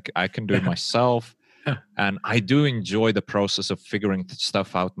too easy. I can do it myself. And I do enjoy the process of figuring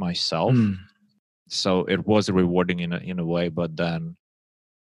stuff out myself. So it was rewarding in a way. But then,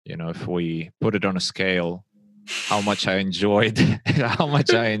 if we put it on a scale, how much I enjoyed the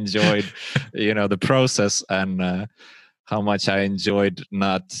process, and how much I enjoyed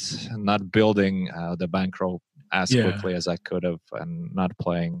not building the bankroll as quickly as I could have, and not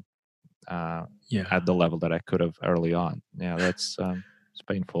playing at the level that I could have early on. Yeah, that's it's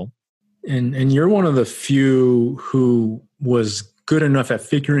painful. And you're one of the few who was good enough at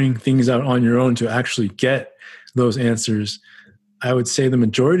figuring things out on your own to actually get those answers. I would say the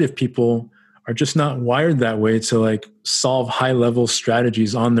majority of people are just not wired that way to like solve high level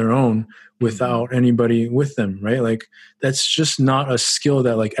strategies on their own without anybody with them, right? Like that's just not a skill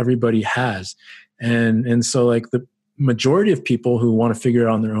that like everybody has. And so like the majority of people who want to figure it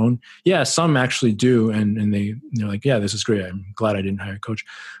out on their own, some actually do. And they're like, yeah, this is great. I'm glad I didn't hire a coach.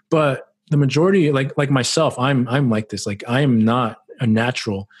 But the majority, like myself, I'm like this. Like I am not a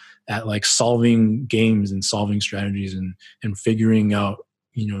natural at like solving games and solving strategies and figuring out,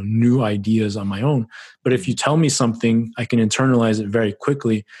 new ideas on my own. But if you tell me something, I can internalize it very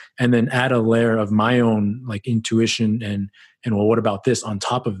quickly and then add a layer of my own like intuition and well, what about this on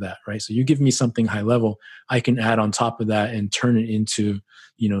top of that, right? So you give me something high level, I can add on top of that and turn it into,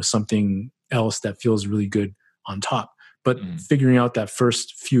 something else that feels really good on top. But figuring out that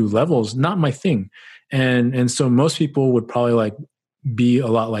first few levels, not my thing. And so most people would probably like be a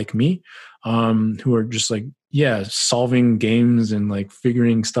lot like me, who are just like, solving games and like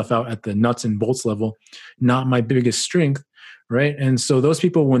figuring stuff out at the nuts and bolts level, not my biggest strength, right? And so those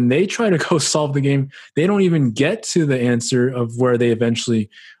people, when they try to go solve the game, they don't even get to the answer of where they eventually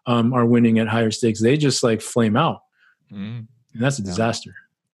are winning at higher stakes. They just like flame out, and that's a disaster.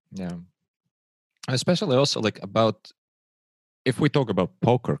 Yeah, especially also like about, if we talk about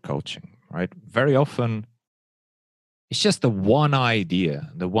poker coaching, right? Very often it's just the one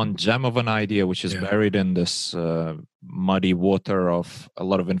idea, the one gem of an idea, which is buried in this muddy water of a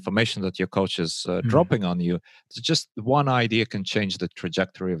lot of information that your coach is dropping on you. It's just one idea can change the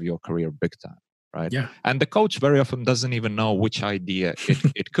trajectory of your career big time, right? Yeah. And the coach very often doesn't even know which idea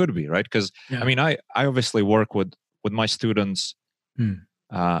it could be, right? Because I mean, I obviously work with my students.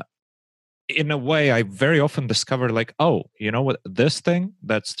 In a way, I very often discover like, oh, you know what, this thing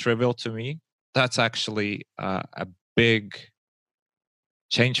that's trivial to me, that's actually a big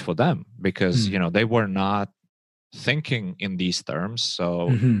change for them, because they were not thinking in these terms. So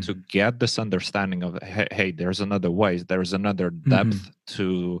to get this understanding of, hey, there's another way, there's another depth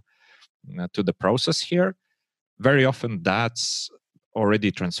to the process here, very often that's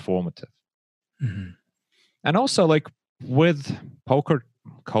already transformative. And also like with poker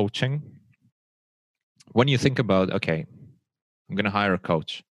coaching, when you think about, okay, I'm going to hire a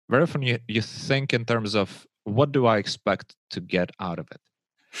coach, very often you think in terms of, what do I expect to get out of it?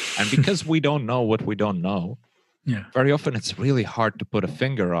 And because we don't know what we don't know, very often it's really hard to put a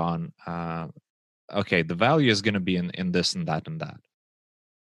finger on, okay, the value is going to be in this and that and that.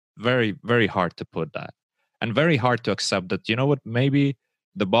 Very, very hard to put that. And very hard to accept that, you know what, maybe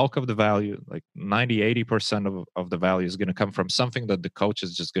the bulk of the value, like 90-80% of the value is going to come from something that the coach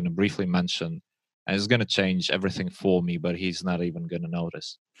is just going to briefly mention, and it's going to change everything for me, but he's not even going to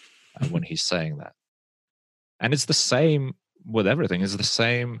notice when he's saying that. And it's the same with everything. It's the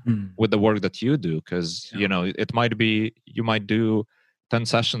same with the work that you do, because it might be, you might do 10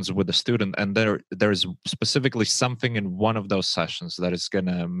 sessions with a student, and there's specifically something in one of those sessions that is going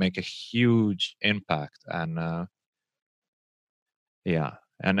to make a huge impact, and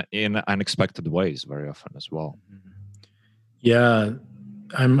and in unexpected ways very often as well. Yeah,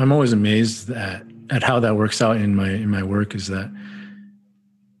 I'm always amazed at how that works out in my work, is that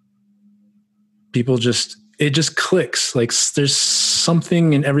people it just clicks. Like there's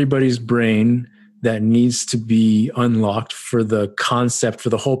something in everybody's brain that needs to be unlocked for the concept, for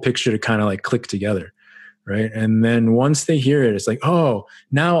the whole picture to kind of like click together, right? And then once they hear it, it's like, oh,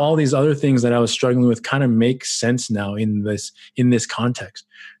 now all these other things that I was struggling with kind of make sense now in this context,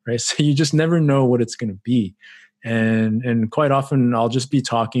 right? So you just never know what it's going to be. And quite often I'll just be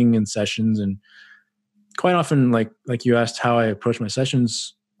talking in sessions, and quite often, like you asked how I approach my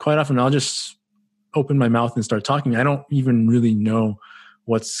sessions, quite often I'll just open my mouth and start talking. I don't even really know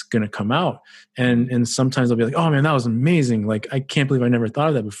what's going to come out. And sometimes I'll be like, oh man, that was amazing. Like, I can't believe I never thought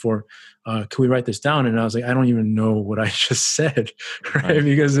of that before. Can we write this down? And I was like, I don't even know what I just said, right?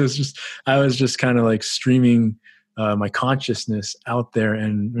 Because I was just kind of like streaming my consciousness out there,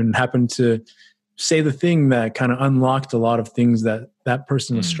 and happened to say the thing that kind of unlocked a lot of things that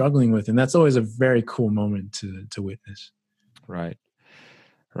person was struggling with. And that's always a very cool moment to witness. Right.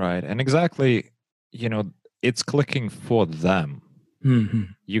 And exactly, it's clicking for them.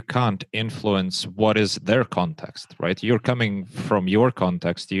 You can't influence what is their context, right? You're coming from your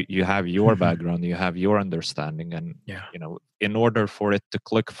context. You have your background, you have your understanding, and in order for it to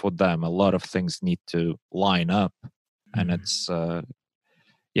click for them, a lot of things need to line up. And it's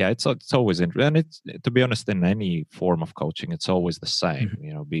always interesting. And it's, to be honest, in any form of coaching, it's always the same.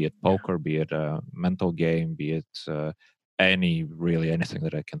 Be it poker, be it a mental game, be it anything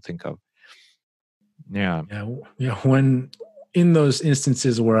that I can think of. Yeah. When in those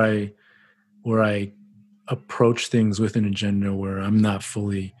instances where I approach things with an agenda, where I'm not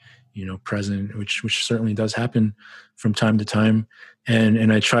fully, present, which certainly does happen from time to time,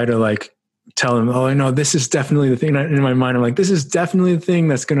 and I try to like tell them, oh, I know this is definitely the thing. In my mind, I'm like, this is definitely the thing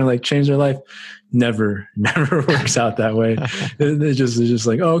that's going to like change their life. Never works out that way. It's just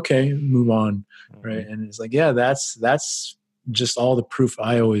like, oh, okay, move on, right? And it's like, that's just all the proof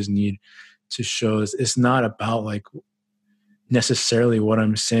I always need to show. It's not about like necessarily what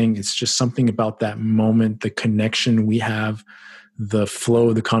I'm saying. It's just something about that moment, the connection we have, the flow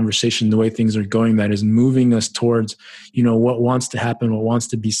of the conversation, the way things are going, that is moving us towards, what wants to happen, what wants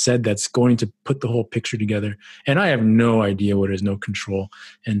to be said, that's going to put the whole picture together. And I have no idea what is, no control.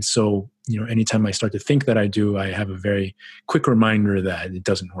 And so, anytime I start to think that I do, I have a very quick reminder that it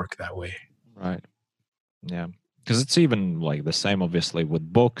doesn't work that way. Right. Yeah. Because it's even like the same, obviously,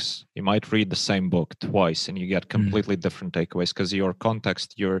 with books. You might read the same book twice and you get completely different takeaways because your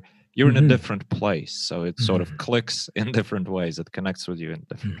context, you're in a different place. So it sort of clicks in different ways. It connects with you in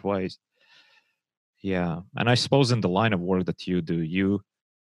different ways. Yeah. And I suppose in the line of work that you do, you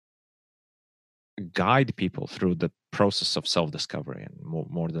guide people through the process of self-discovery and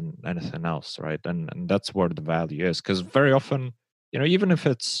more than anything else, right? And that's where the value is. Because very often, even if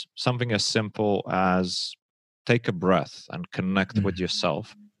it's something as simple as take a breath and connect with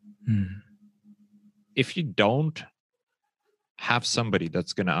yourself. If you don't have somebody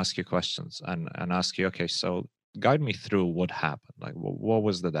that's going to ask you questions and ask you, okay, so guide me through what happened. Like, what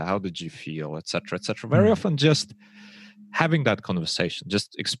was that? How did you feel, et cetera, et cetera. Very often just having that conversation,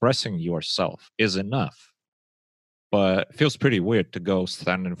 just expressing yourself is enough. But it feels pretty weird to go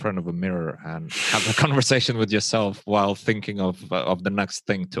stand in front of a mirror and have a conversation with yourself while thinking of the next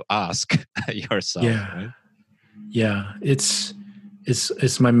thing to ask yourself. Yeah. Right? Yeah. It's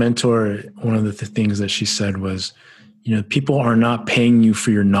my mentor. One of the things that she said was, people are not paying you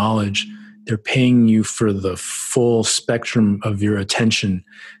for your knowledge. They're paying you for the full spectrum of your attention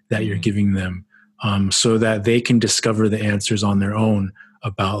that you're giving them, so that they can discover the answers on their own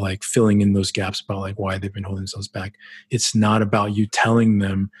about like filling in those gaps, about like why they've been holding themselves back. It's not about you telling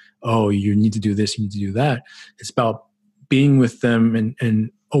them, oh, you need to do this, you need to do that. It's about being with them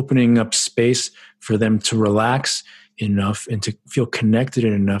and opening up space for them to relax enough and to feel connected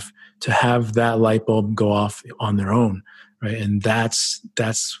enough to have that light bulb go off on their own, right? And that's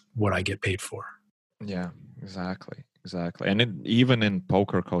what I get paid for. Yeah, exactly. And even in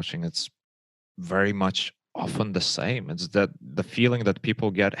poker coaching, it's very much often the same. It's that the feeling that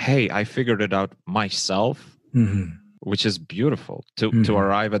people get, hey, I figured it out myself, which is beautiful to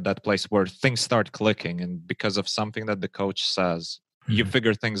arrive at that place where things start clicking. And because of something that the coach says, you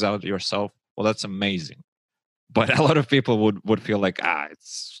figure things out yourself. Well, that's amazing. But a lot of people would feel like,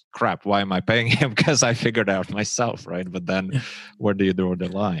 it's crap. Why am I paying him? Because I figured out myself, right? But then where do you draw the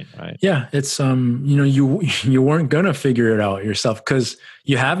line, right? Yeah, it's, you weren't going to figure it out yourself because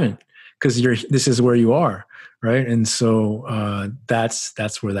you haven't, because this is where you are, right? And so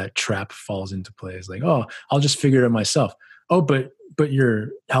that's where that trap falls into play. It's like, oh, I'll just figure it out myself. Oh, but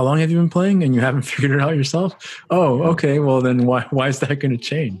how long have you been playing and you haven't figured it out yourself? Oh, okay. Well, then why is that going to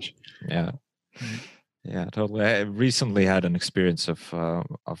change? Yeah. Yeah, totally. I recently had an experience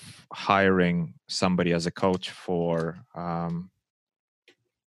of hiring somebody as a coach for,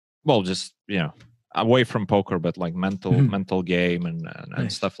 just away from poker, but like mental game and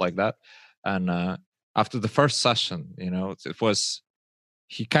nice. Stuff like that. And after the first session,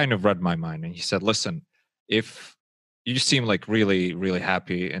 he kind of read my mind and he said, "Listen, if you seem like really, really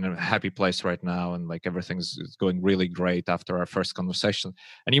happy in a happy place right now, and like everything's going really great after our first conversation,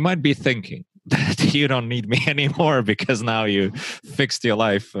 and you might be thinking that you don't need me anymore because now you fixed your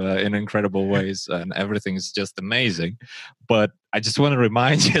life in incredible ways and everything's just amazing. But I just want to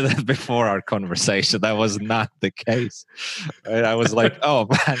remind you that before our conversation, that was not the case. Right? I was like, oh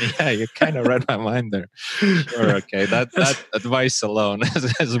man, yeah, you kind of read my mind there. Sure, okay, that advice alone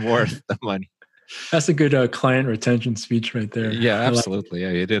is worth the money." That's a good client retention speech right there. Yeah, absolutely.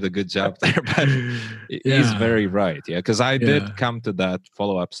 Yeah, you did a good job there. But he's very right. Yeah, because I did come to that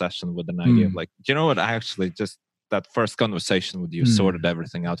follow-up session with an idea of like, you know what? I actually just that first conversation with you sorted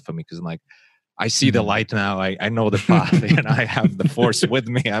everything out for me because I'm like, I see the light now. I know the path. I have the force with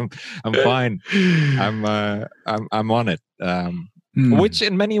me. I'm fine. I'm on it. Which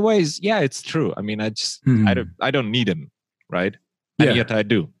in many ways, yeah, it's true. I mean, I don't need him, right? And yet I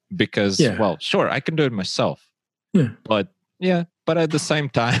do. Because, well, sure, I can do it myself. Yeah. But at the same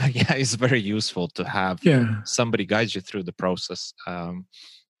time, it's very useful to have somebody guide you through the process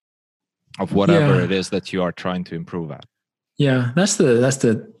of whatever it is that you are trying to improve at. Yeah, that's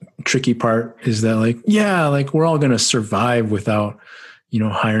the tricky part is that like we're all going to survive without,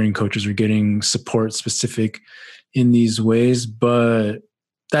 hiring coaches or getting support specific in these ways, but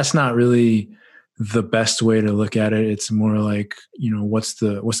that's not really the best way to look at it. It's more like, what's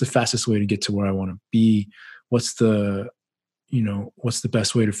the fastest way to get to where I want to be? What's the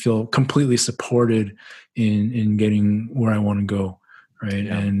best way to feel completely supported in getting where I want to go, right?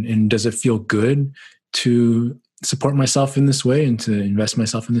 Yeah. And does it feel good to support myself in this way and to invest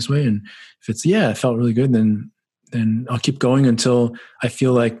myself in this way? And if it's, it felt really good, then I'll keep going until I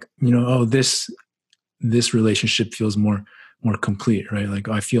feel like, this relationship feels more more complete, right? Like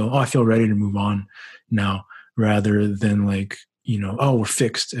I feel ready to move on now, rather than like, we're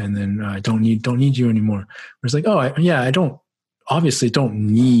fixed, and then I don't need you anymore. It's like, I obviously don't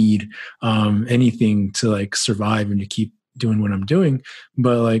need anything to like survive and to keep doing what I'm doing,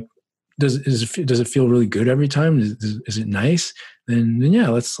 but like, does it feel really good every time? Is it nice? Then yeah,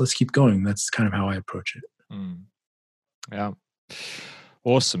 let's keep going. That's kind of how I approach it. Yeah,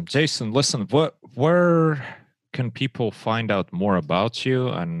 awesome, Jason. Listen, where can people find out more about you?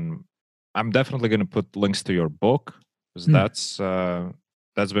 And I'm definitely going to put links to your book, because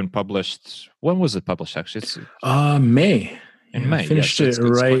that's been published. When was it published? Actually, it's May. In May. I finished it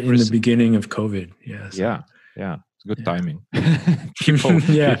right in the beginning of COVID. Yeah. So. Yeah. Good timing.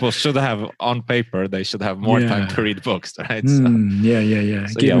 People should have on paper. They should have more time to read books, right? So, we'll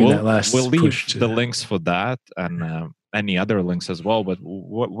leave the links for that and any other links as well. But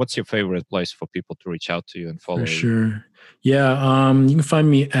what's your favorite place for people to reach out to you and follow you? For sure. Yeah. You can find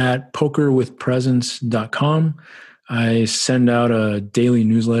me at pokerwithpresence.com. I send out a daily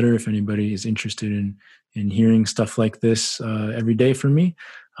newsletter if anybody is interested in hearing stuff like this every day from me.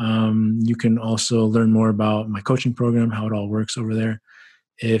 You can also learn more about my coaching program, how it all works over there.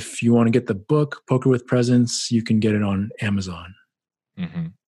 If you want to get the book, Poker with Presence, you can get it on Amazon. Mm-hmm.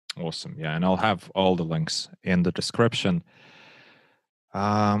 Awesome. Yeah. And I'll have all the links in the description.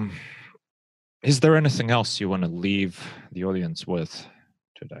 Is there anything else you want to leave the audience with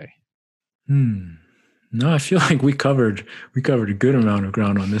today? No, I feel like we covered a good amount of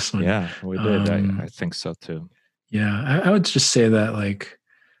ground on this one. Yeah, we did. I think so too. Yeah. I would just say that, like,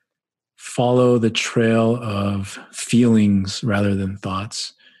 follow the trail of feelings rather than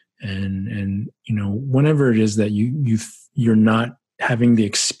thoughts, and whenever it is that you're not having the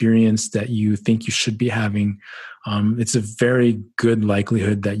experience that you think you should be having, it's a very good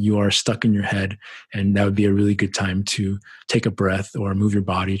likelihood that you are stuck in your head, and that would be a really good time to take a breath or move your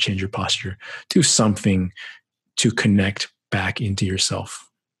body, change your posture, do something to connect back into yourself.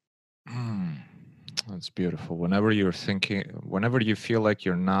 That's beautiful. Whenever you feel like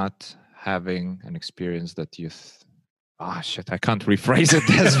you're not having an experience that you I can't rephrase it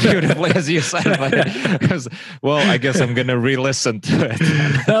as beautifully as you said, well, I guess I'm gonna re-listen to it.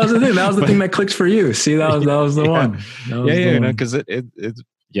 That was the thing. That was the thing that clicked for you. See, that was the one. Because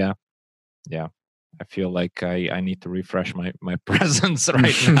I feel like I need to refresh my presence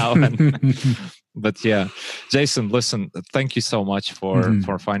right now. But yeah, Jason, listen, thank you so much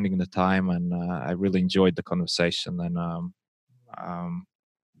for finding the time, and I really enjoyed the conversation. And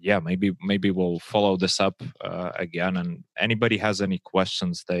maybe we'll follow this up again. And anybody has any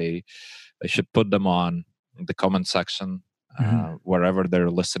questions, they should put them on the comment section wherever they're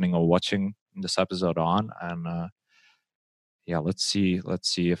listening or watching this episode on. And let's see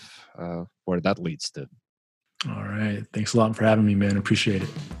if where that leads to. All right. Thanks a lot for having me, man. Appreciate it.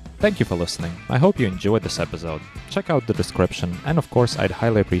 Thank you for listening. I hope you enjoyed this episode. Check out the description, and of course, I'd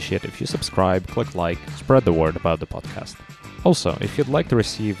highly appreciate if you subscribe, click like, spread the word about the podcast. Also, if you'd like to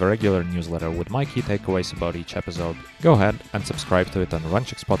receive a regular newsletter with my key takeaways about each episode, go ahead and subscribe to it on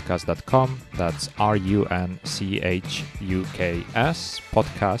runchukspodcast.com. That's RUNCHUKS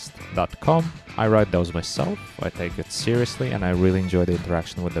podcast.com. I write those myself, I take it seriously, and I really enjoy the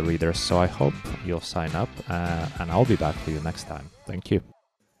interaction with the readers, so I hope you'll sign up, and I'll be back for you next time. Thank you.